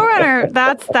the showrunner.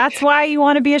 That's why you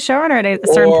want to be a showrunner at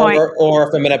a certain point. Or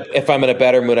if I'm in a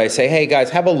better mood, I say, hey guys,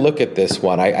 have a look at this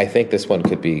one. I think this one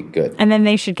could be good. And then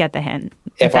they should get the hint.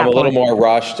 If I'm a little more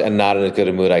rushed and not in as good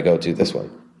a mood, I go do this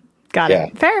one. Got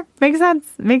it. Fair. Makes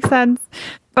sense.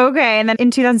 Okay. And then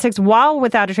in 2006, while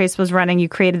Without a Trace was running, you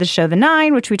created the show The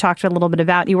Nine, which we talked a little bit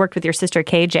about. You worked with your sister,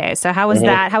 KJ. So how was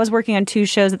that? How was working on 2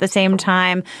 shows at the same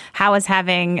time? How was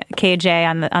having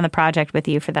KJ on the project with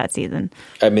you for that season?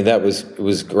 I mean, it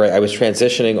was great. I was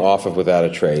transitioning off of Without a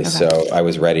Trace, so I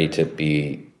was ready to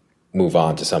move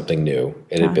on to something new.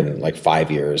 It had been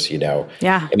 5 years, Yeah.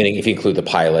 I mean, if you include the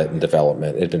pilot and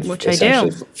development, it had been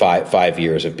essentially 5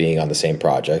 years of being on the same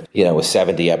project, with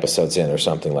 70 episodes in or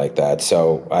something like that.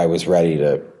 So I was ready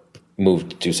to move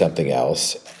to do something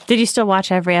else. Did you still watch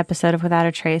every episode of Without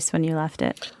a Trace when you left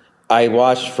it? I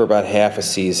watched for about half a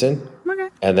season. Okay.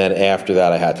 And then after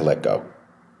that, I had to let go.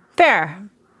 Fair.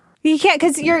 You can't,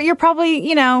 because you're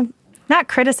probably, not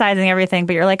criticizing everything,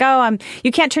 but you're like,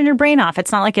 you can't turn your brain off.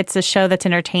 It's not like it's a show that's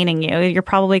entertaining you. You're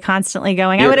probably constantly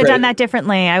going, I would have done that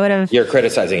differently. I would have. You're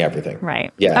criticizing everything.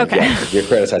 Right. Yeah. Okay. Yeah, you're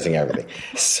criticizing everything.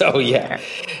 So, yeah.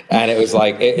 And it was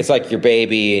it's like your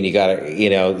baby and you got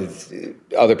to,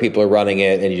 other people are running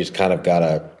it and you just kind of got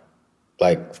to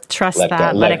trust let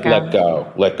that, go, let it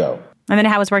go. Let go. And then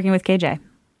how was working with KJ?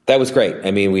 That was great.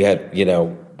 I mean, we had,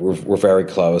 we're very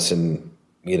close and,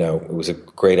 it was a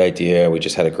great idea. We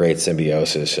just had a great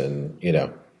symbiosis and,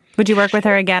 Would you work with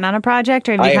her again on a project?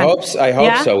 Or I hope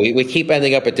so. We keep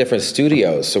ending up at different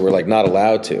studios, so we're not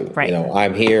allowed to. Right.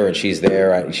 I'm here and she's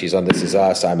there. She's on This Is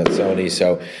Us. I'm at Sony.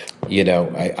 So,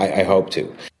 I hope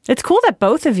to. It's cool that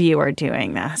both of you are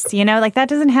doing this. That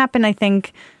doesn't happen, I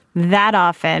think, that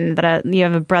often, that you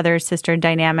have a brother-sister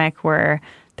dynamic where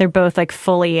they're both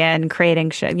fully in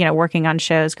creating, working on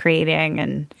shows, creating,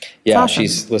 and yeah, awesome.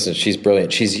 She's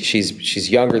brilliant.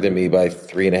 She's younger than me by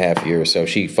 3.5 years. So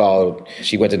she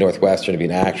went to Northwestern to be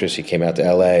an actress. She came out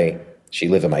to LA She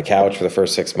lived on my couch for the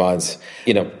first 6 months.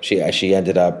 She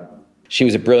ended up, she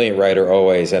was a brilliant writer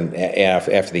always, and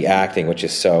after the acting, which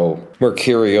is so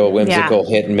mercurial, whimsical,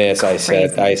 hit and miss, I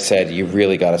said, you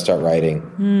really got to start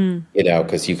writing,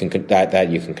 because you can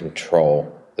you can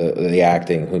control the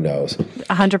acting. Who knows?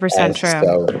 100% true.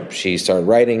 So she started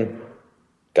writing,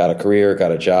 got a career,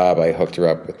 got a job. I hooked her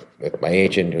up with my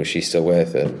agent, who she's still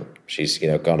with, and she's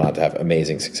gone on to have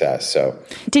amazing success. So,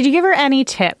 did you give her any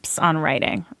tips on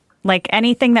writing? Like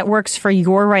anything that works for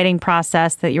your writing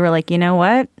process that you were like, you know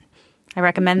what? I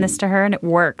recommend this to her and it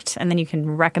worked. And then you can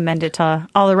recommend it to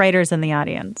all the writers in the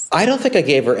audience. I don't think I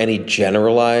gave her any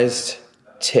generalized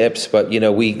tips, but,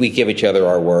 we give each other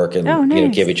our work and,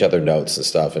 give each other notes and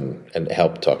stuff and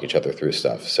help talk each other through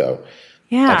stuff. So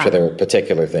I'm sure there were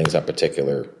particular things on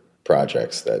particular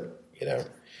projects that,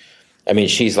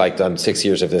 she's like done 6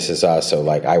 years of This Is Us. So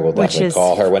like, I will definitely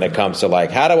call her when it comes to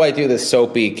like, how do I do this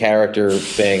soapy character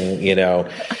thing,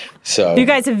 So you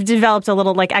guys have developed a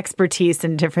little like expertise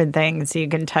in different things, so you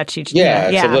can touch each.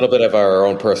 It's a little bit of our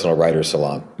own personal writer's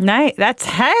salon. Nice. That's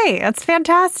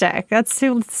fantastic. That's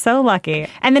so lucky.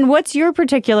 And then, what's your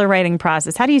particular writing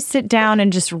process? How do you sit down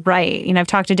and just write? I've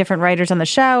talked to different writers on the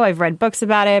show. I've read books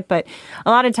about it, but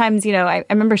a lot of times, I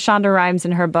remember Shonda Rhimes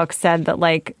in her book said that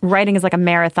like writing is like a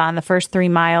marathon. The first 3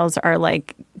 miles are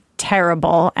like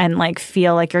terrible and like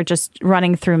feel like you're just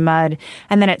running through mud,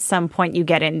 and then at some point you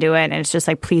get into it and it's just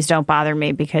like, please don't bother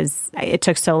me because it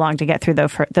took so long to get through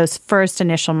those first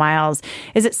initial miles.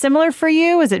 Is it similar for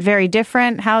you? Is it very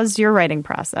different? How's your writing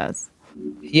process?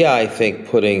 Yeah, I think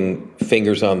putting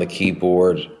fingers on the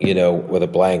keyboard, with a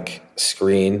blank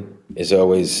screen is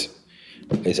always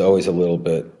a little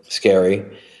bit scary.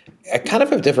 I kind of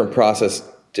have a different process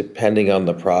depending on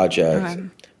the project,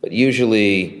 but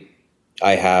usually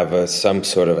I have some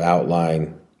sort of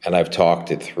outline, and I've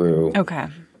talked it through. Okay.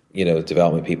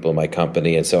 Development people in my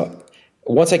company, and so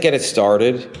once I get it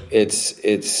started, it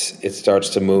starts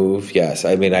to move. Yes,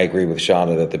 I agree with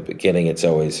Shauna that at the beginning it's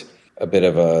always a bit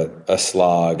of a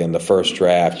slog, and the first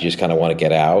draft you just kind of want to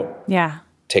get out. Yeah.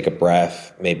 Take a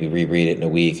breath, maybe reread it in a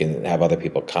week, and have other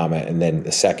people comment, and then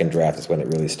the second draft is when it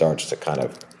really starts to kind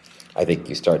of. I think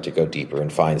you start to go deeper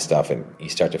and find stuff, and you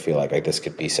start to feel like this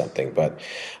could be something, but.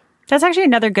 That's actually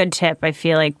another good tip I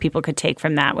feel like people could take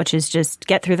from that, which is just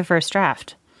get through the first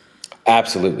draft.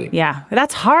 Absolutely. Yeah.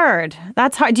 That's hard.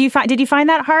 Did you find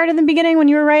that hard in the beginning when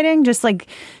you were writing? Just like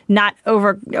not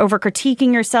over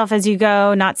critiquing yourself as you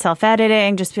go, not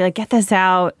self-editing, just be like, get this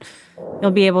out.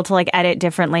 You'll be able to like edit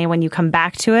differently when you come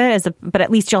back to it, but at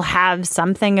least you'll have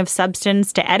something of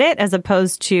substance to edit as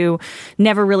opposed to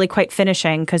never really quite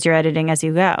finishing because you're editing as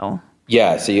you go.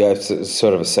 Yeah. So you have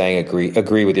sort of a saying,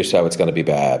 agree with yourself it's going to be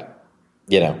bad.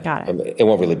 Got it. It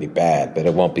won't really be bad, but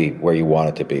it won't be where you want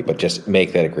it to be. But just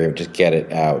make that agreement. Just get it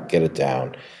out, get it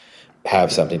down,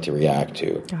 have something to react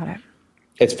to. Got it.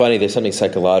 It's funny. There's something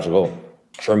psychological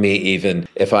for me, even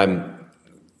if I'm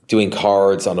doing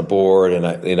cards on a board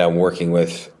and I'm working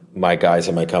with my guys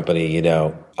in my company.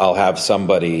 I'll have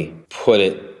somebody put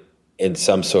it in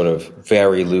some sort of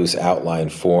very loose outline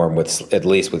form at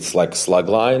least with like slug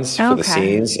lines for the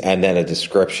scenes, and then a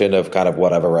description of kind of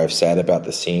whatever I've said about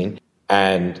the scene.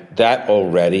 And that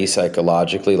already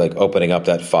psychologically, like opening up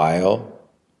that file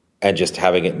and just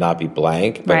having it not be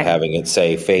blank, but having it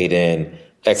say fade in,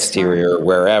 exterior,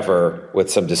 wherever, with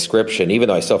some description, even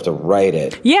though I still have to write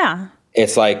it. Yeah.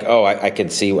 It's like, I can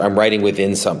see I'm writing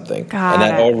within something. And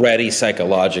that already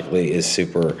psychologically is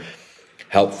super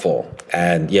helpful.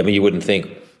 And you wouldn't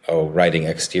think, writing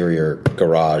exterior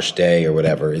garage day or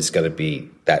whatever is going to be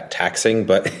that taxing,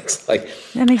 but it's like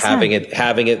having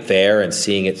it there and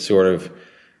seeing it sort of,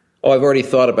 I've already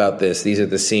thought about this. These are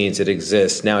the scenes that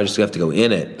exist. Now I just have to go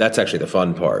in it. That's actually the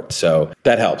fun part. So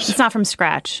that helps. It's not from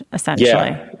scratch,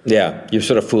 essentially. Yeah. You're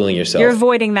sort of fooling yourself. You're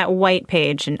avoiding that white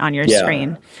page on your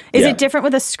screen. Is it different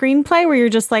with a screenplay where you're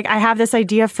just like, I have this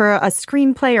idea for a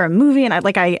screenplay or a movie, and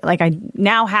I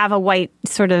now have a white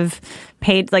sort of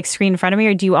page like screen in front of me,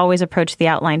 or do you always approach the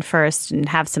outline first and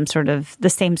have the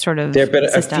same sort of There have been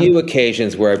system? a few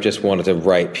occasions where I've just wanted to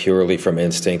write purely from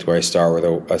instinct, where I start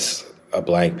with a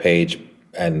blank page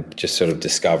and just sort of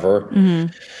discover. Mm-hmm.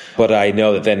 But I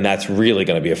know that then that's really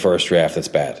going to be a first draft that's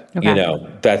bad. Okay.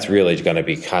 That's really going to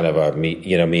be kind of a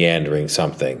meandering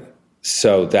something.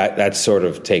 So that sort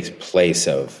of takes place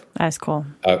of that's cool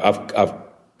of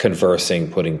conversing,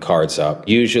 putting cards up.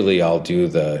 Usually I'll do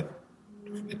the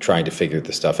trying to figure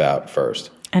the stuff out first.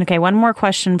 Okay, one more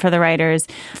question for the writers.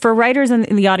 For writers in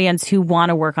the audience who want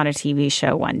to work on a TV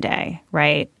show one day,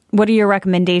 right? What are your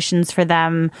recommendations for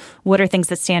them? What are things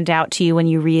that stand out to you when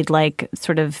you read like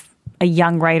sort of a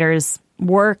young writer's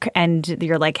work and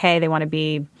you're like, hey, they want to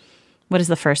be, what is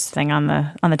the first thing on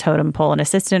the totem pole, an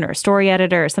assistant or a story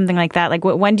editor or something like that? Like,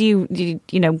 when do you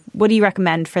what do you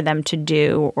recommend for them to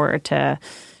do or to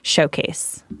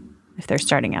showcase if they're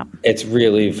starting out? It's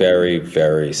really very,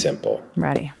 very simple.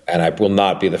 Ready. And I will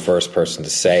not be the first person to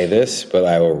say this, but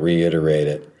I will reiterate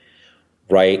it.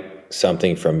 Write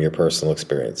something from your personal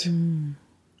experience.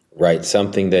 Write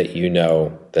something that you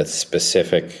know that's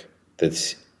specific,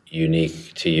 that's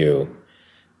unique to you,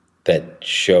 that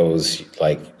shows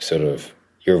like sort of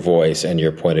your voice and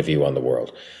your point of view on the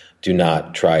world. Do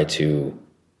not try to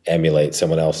emulate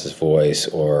someone else's voice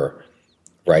or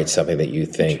write something that you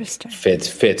think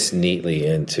fits neatly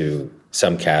into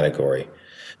some category.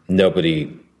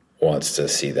 Nobody wants to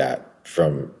see that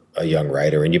from a young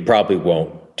writer, and you probably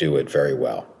won't do it very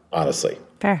well, honestly.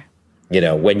 Fair.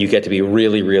 When you get to be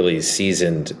really, really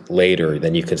seasoned later,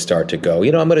 then you can start to go,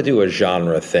 I'm going to do a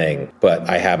genre thing, but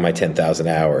I have my 10,000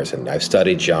 hours and I've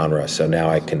studied genre, so now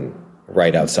I can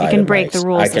write outside of you can break the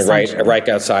rules. I can write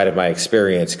outside of my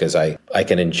experience because I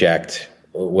can inject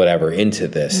whatever into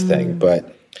this thing.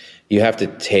 But you have to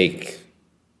take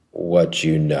what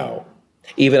you know.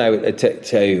 Even I would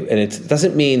tell you, and it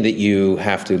doesn't mean that you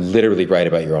have to literally write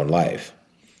about your own life,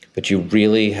 but you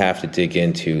really have to dig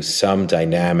into some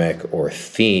dynamic or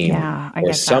theme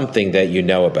or something that you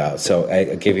know about. So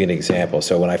I'll give you an example.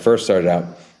 So when I first started out,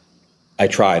 I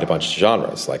tried a bunch of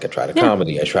genres. Like I tried a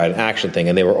comedy, I tried an action thing,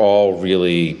 and they were all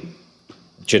really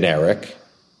generic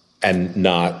and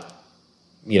not,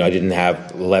 I didn't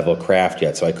have level of craft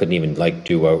yet, so I couldn't even like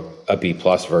do a B+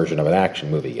 version of an action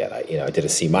movie yet. I did a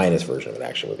C- version of an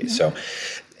action movie. So,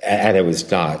 and it was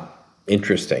not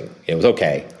interesting. It was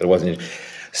okay, but it wasn't.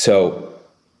 So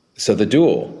the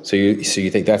duel. So you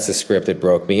think that's the script that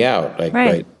broke me out? Like,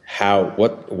 right? How?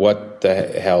 What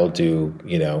the hell do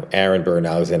Aaron Burr and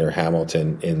Alexander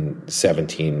Hamilton in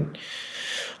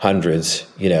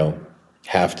 1700s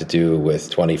have to do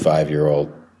with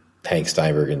 25-year-old Hank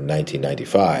Steinberg in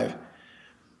 1995?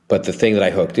 But the thing that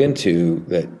I hooked into,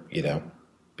 that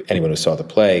anyone who saw the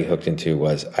play hooked into,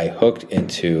 was I hooked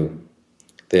into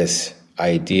this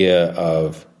idea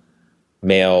of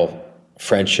male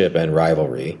friendship and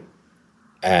rivalry,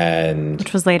 and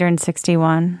which was later in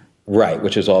 61. Right,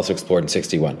 which was also explored in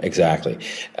 61, exactly.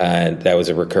 And that was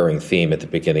a recurring theme at the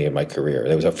beginning of my career.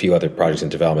 There was a few other projects in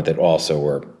development that also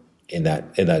were in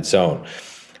that zone.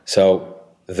 So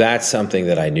that's something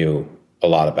that I knew a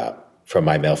lot about from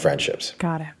my male friendships.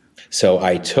 Got it. So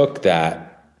I took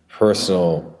that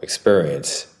personal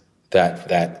experience,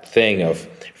 that thing of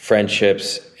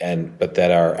friendships, but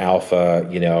that are alpha,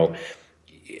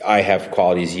 I have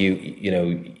qualities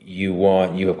you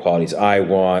want, you have qualities I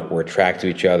want, we're attracted to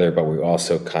each other, but we're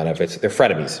also they're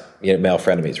frenemies, male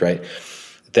frenemies, right?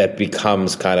 That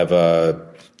becomes kind of a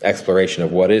exploration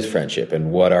of what is friendship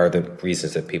and what are the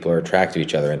reasons that people are attracted to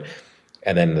each other.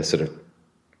 And then the sort of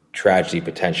tragedy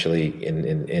potentially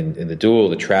in the duel,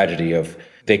 the tragedy of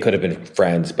they could have been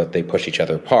friends, but they pushed each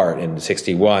other apart. In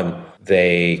 61,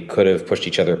 they could have pushed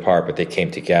each other apart, but they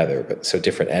came together. But so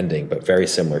different ending, but very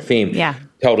similar theme. Yeah.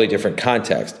 Totally different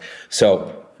context.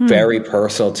 So very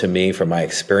personal to me from my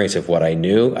experience of what I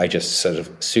knew. I just sort of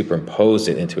superimposed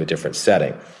it into a different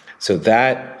setting. So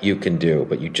that you can do,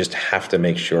 but you just have to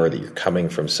make sure that you're coming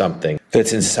from something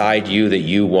that's inside you that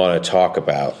you want to talk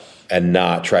about, and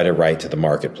not try to write to the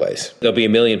marketplace. There'll be a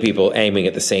million people aiming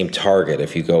at the same target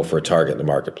if you go for a target in the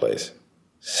marketplace.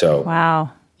 So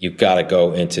you've got to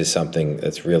go into something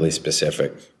that's really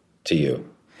specific to you.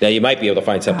 Now, you might be able to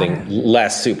find something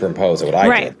less superimposed than what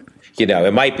I did.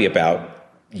 It might be about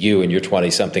you and your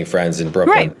 20-something friends in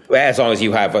Brooklyn, as long as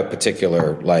you have a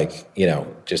particular,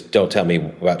 just don't tell me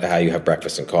about how you have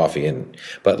breakfast and coffee.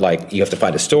 But you have to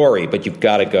find a story, but you've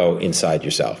got to go inside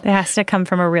yourself. It has to come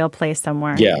from a real place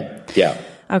somewhere. Yeah.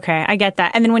 Okay, I get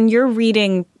that. And then when you're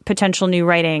reading potential new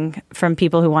writing from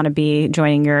people who want to be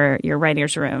joining your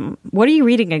writer's room, what are you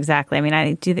reading exactly? I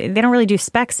mean, they don't really do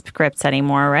spec scripts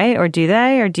anymore, right? Or do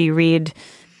they? Or do you read...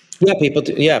 Yeah, people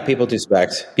do. Yeah, people do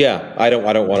specs. Yeah, I don't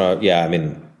want to. Yeah, I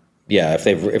mean, if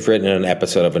they've written an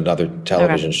episode of another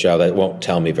television show, that won't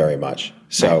tell me very much.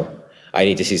 So I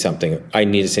need to see something. I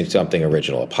need to see something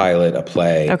original: a pilot, a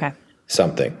play,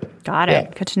 something. Got it. Yeah.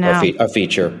 Good to know. A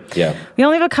feature. Yeah. We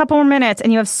only have a couple more minutes,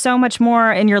 and you have so much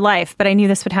more in your life. But I knew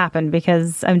this would happen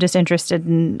because I'm just interested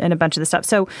in a bunch of the stuff.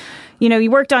 So,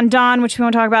 you worked on Dawn, which we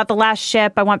won't talk about. The Last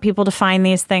Ship. I want people to find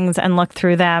these things and look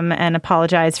through them and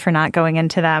apologize for not going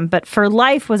into them. But For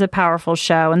Life was a powerful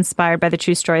show inspired by the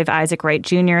true story of Isaac Wright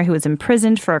Jr., who was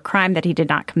imprisoned for a crime that he did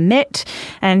not commit.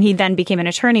 And he then became an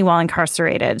attorney while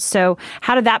incarcerated. So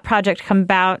how did that project come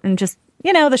about? And just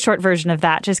the short version of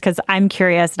that, just because I'm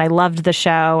curious and I loved the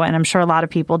show, and I'm sure a lot of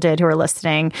people did who are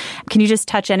listening. Can you just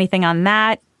touch anything on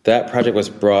that? That project was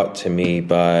brought to me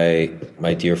by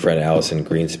my dear friend Allison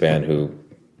Greenspan, who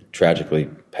tragically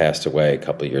passed away a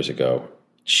couple of years ago.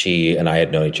 She and I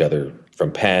had known each other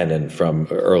from Penn and from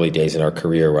early days in our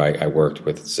career where I worked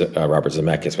with Robert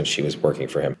Zemeckis when she was working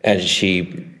for him. And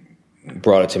she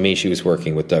brought it to me. She was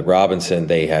working with Doug Robinson.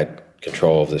 They had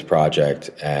control of this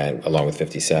project, and along with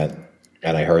 50 Cent.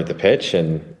 And I heard the pitch,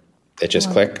 and it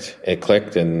just clicked. It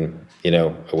clicked, and,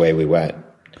 away we went.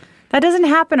 That doesn't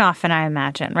happen often, I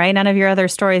imagine, right? None of your other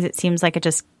stories, it seems like it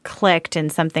just clicked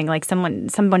and something like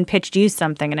someone pitched you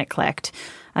something and it clicked.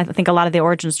 I think a lot of the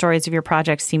origin stories of your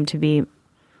projects seem to be,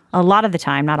 a lot of the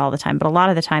time, not all the time, but a lot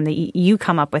of the time that you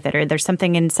come up with it, or there's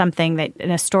something in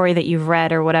a story that you've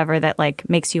read or whatever that like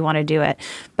makes you want to do it.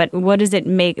 But what is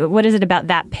it about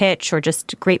that pitch, or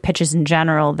just great pitches in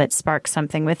general, that sparks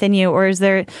something within you? Or is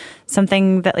there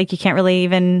something that like you can't really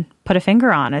even put a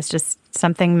finger on? It's just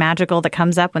something magical that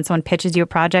comes up when someone pitches you a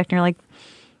project and you're like,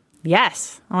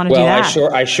 yes, I want to do that.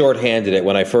 Well, I shorthanded it.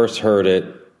 When I first heard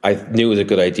it, I knew it was a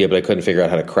good idea, but I couldn't figure out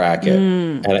how to crack it.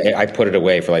 And I put it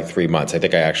away for like 3 months. I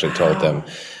think I actually told them,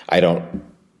 I don't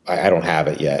have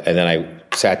it yet. And then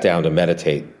I sat down to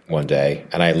meditate one day,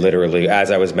 and I literally, as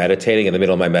I was meditating, in the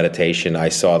middle of my meditation, I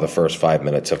saw the first 5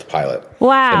 minutes of the pilot.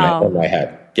 Wow. In my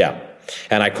head. Yeah.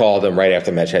 And I called them right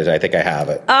after meditation. I think I have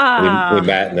it. We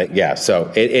met, and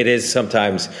so it is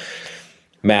sometimes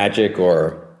magic,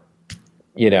 or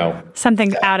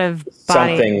something out of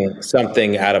body.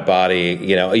 Something out of body,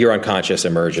 your unconscious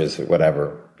emerges,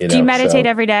 whatever. Do you meditate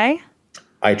every day?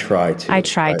 I try to. I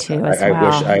try to as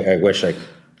well. I wish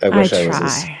I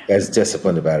was as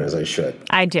disciplined about it as I should.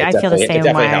 I do. I feel the same way. It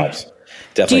definitely helps.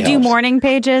 Do you do morning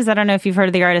pages? I don't know if you've heard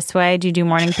of The Artist's Way. Do you do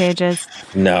morning pages?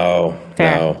 No.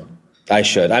 Fair. No. I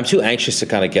should. I'm too anxious to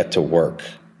kind of get to work.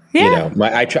 Yeah.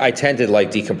 I tend to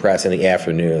like decompress in the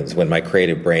afternoons when my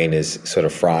creative brain is sort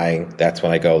of frying. That's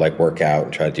when I go like work out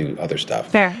and try to do other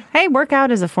stuff. Fair. Hey,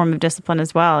 workout is a form of discipline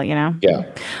as well, Yeah.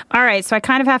 All right. So I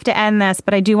kind of have to end this,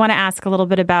 but I do want to ask a little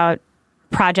bit about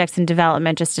projects in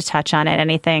development, just to touch on it.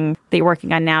 Anything that you're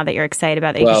working on now that you're excited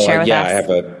about that you can share with us? I have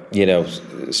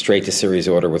a straight to series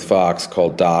order with Fox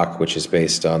called Doc, which is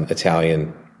based on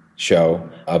Italian show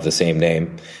of the same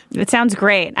name. It sounds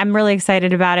great. I'm really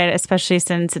excited about it, especially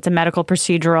since it's a medical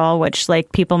procedural, which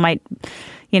like people might,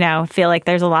 feel like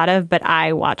there's a lot of, but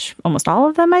I watch almost all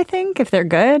of them, I think, if they're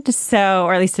good. So,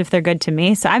 or at least if they're good to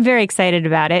me. So I'm very excited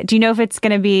about it. Do you know if it's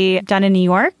going to be done in New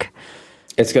York?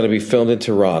 It's going to be filmed in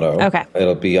Toronto. Okay.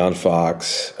 It'll be on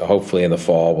Fox, hopefully in the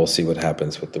fall. We'll see what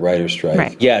happens with the writer's strike.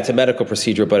 Right. Yeah, it's a medical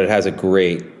procedure, but it has a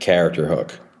great character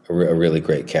hook. A really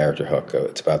great character hook.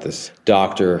 It's about this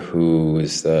doctor who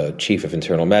is the chief of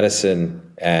internal medicine,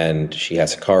 and she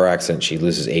has a car accident. She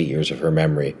loses 8 years of her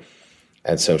memory.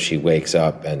 And so she wakes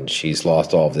up and she's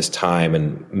lost all of this time,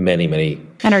 and many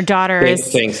and her daughter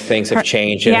things have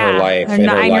changed in her life. Her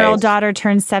 9-year-old daughter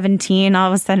turns 17, all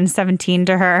of a sudden 17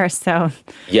 to her. So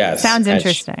yes, sounds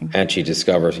interesting. And she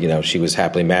discovers, she was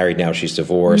happily married. Now she's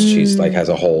divorced. She's like has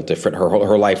a whole different.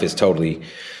 Her life is totally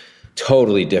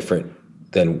different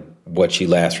than what she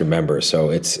last remembers. So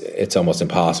it's almost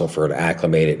impossible for her to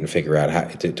acclimate it and figure out how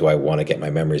do I want to get my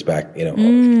memories back,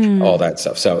 all that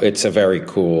stuff. So it's a very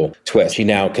cool twist. She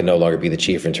now can no longer be the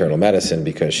chief of internal medicine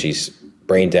because she's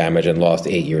brain damaged and lost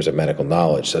 8 years of medical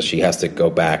knowledge. So she has to go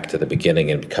back to the beginning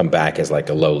and come back as like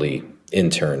a lowly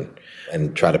intern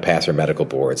and try to pass her medical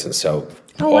boards. And so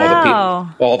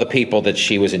all the people that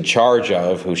she was in charge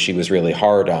of, who she was really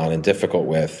hard on and difficult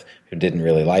with, who didn't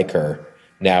really like her,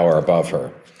 now are above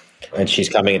her. And she's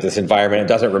coming into this environment and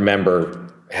doesn't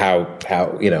remember how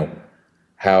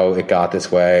it got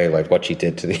this way, like what she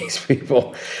did to these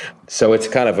people. So it's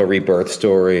kind of a rebirth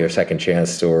story or second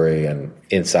chance story, and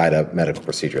inside a medical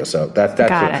procedure. So that's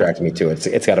what attracted me to it.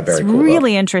 It's got a very cool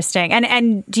really look. Interesting.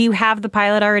 And do you have the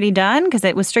pilot already done? Because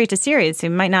it was straight to series. So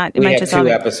you might not. We have 2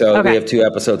 episodes. Okay. We have 2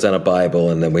 episodes on a Bible,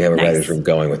 and then we have a writer's room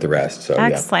going with the rest. So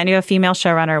excellent. You have a female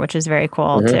showrunner, which is very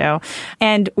cool too.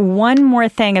 And one more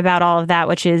thing about all of that,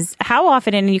 which is how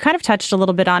often, and you kind of touched a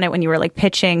little bit on it when you were like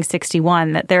pitching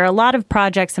 61, that there are a lot of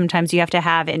projects sometimes you have to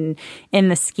have in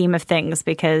the scheme of things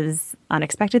because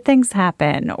unexpected things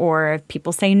happen, or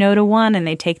people say no to one and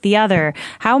they take the other.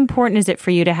 How important is it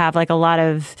for you to have like a lot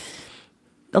of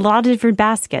different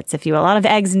baskets, if you will, a lot of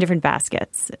eggs in different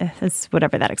baskets? It's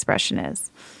whatever that expression is.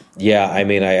 Yeah, I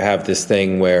mean, I have this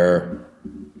thing where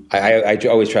I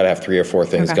always try to have 3 or 4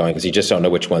 things going because you just don't know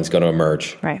which one's going to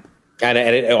emerge. Right. And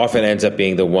it often ends up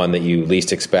being the one that you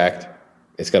least expect.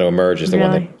 It's going to emerge as the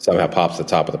one that somehow pops to the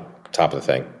top of the top of the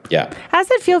thing. Yeah. How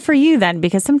does it feel for you then?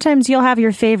 Because sometimes you'll have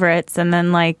your favorites and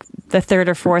then like the third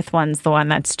or fourth one's the one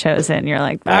that's chosen. You're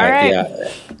like, all right.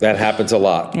 Yeah, that happens a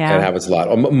lot. Yeah. That happens a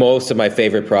lot. Most of my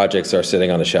favorite projects are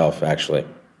sitting on the shelf, actually.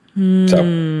 So,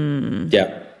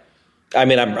 yeah. I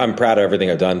mean, I'm proud of everything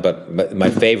I've done, but my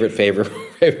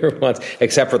favorite ones,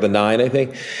 except for the 9, I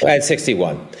think. I had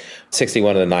 61.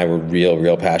 61 and the 9 were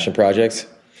real passion projects.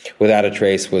 Without a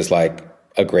Trace was like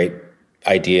a great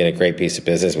idea and a great piece of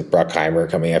business with Bruckheimer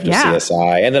coming after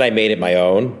CSI. And then I made it my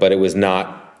own, but it was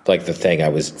not like the thing I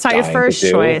was It's not your first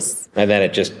choice. And then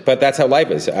but that's how life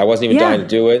is. I wasn't even dying to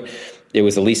do it. It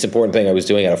was the least important thing I was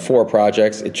doing out of 4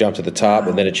 projects. It jumped to the top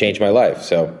and then it changed my life.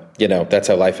 So, that's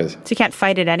how life is. So you can't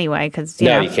fight it anyway because you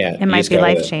can't. It might be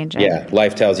life-changing. Yeah,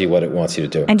 life tells you what it wants you to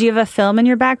do. And do you have a film in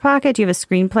your back pocket? Do you have a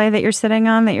screenplay that you're sitting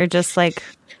on that you're just like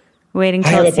waiting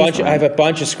till I have a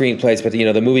bunch of screenplays, but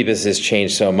the movie business has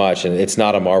changed so much, and it's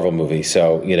not a Marvel movie,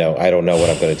 so I don't know what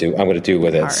I'm going to do. I'm going to do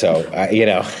with it. Hard. So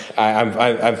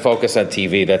I'm focused on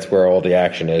TV. That's where all the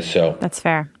action is. So that's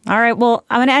fair. All right. Well,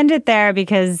 I'm going to end it there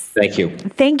because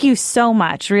thank you so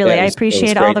much. Really, I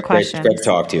appreciate all the questions. Great to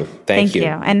talk to you. Thank you,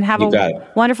 and have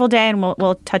a wonderful day. And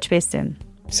we'll touch base soon.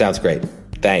 Sounds great.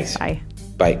 Thanks. Bye.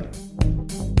 Bye.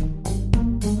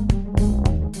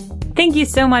 Thank you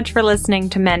so much for listening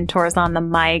to Mentors on the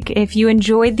Mic. If you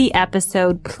enjoyed the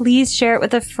episode, please share it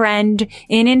with a friend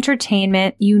in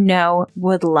entertainment you know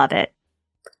would love it.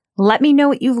 Let me know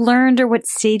what you've learned or what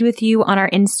stayed with you on our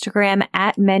Instagram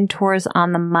at Mentors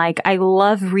on the Mic. I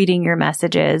love reading your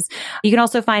messages. You can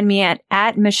also find me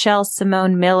at Michelle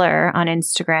Simone Miller on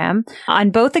Instagram.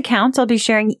 On both accounts, I'll be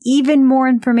sharing even more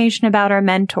information about our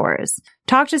mentors.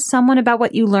 Talk to someone about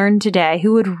what you learned today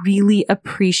who would really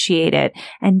appreciate it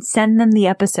and send them the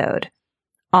episode.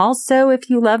 Also, if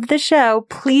you love the show,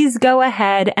 please go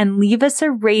ahead and leave us a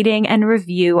rating and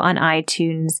review on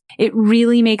iTunes. It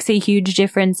really makes a huge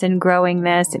difference in growing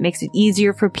this. It makes it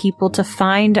easier for people to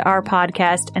find our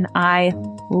podcast, and I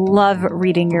love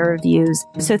reading your reviews.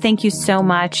 So thank you so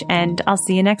much, and I'll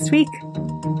see you next week.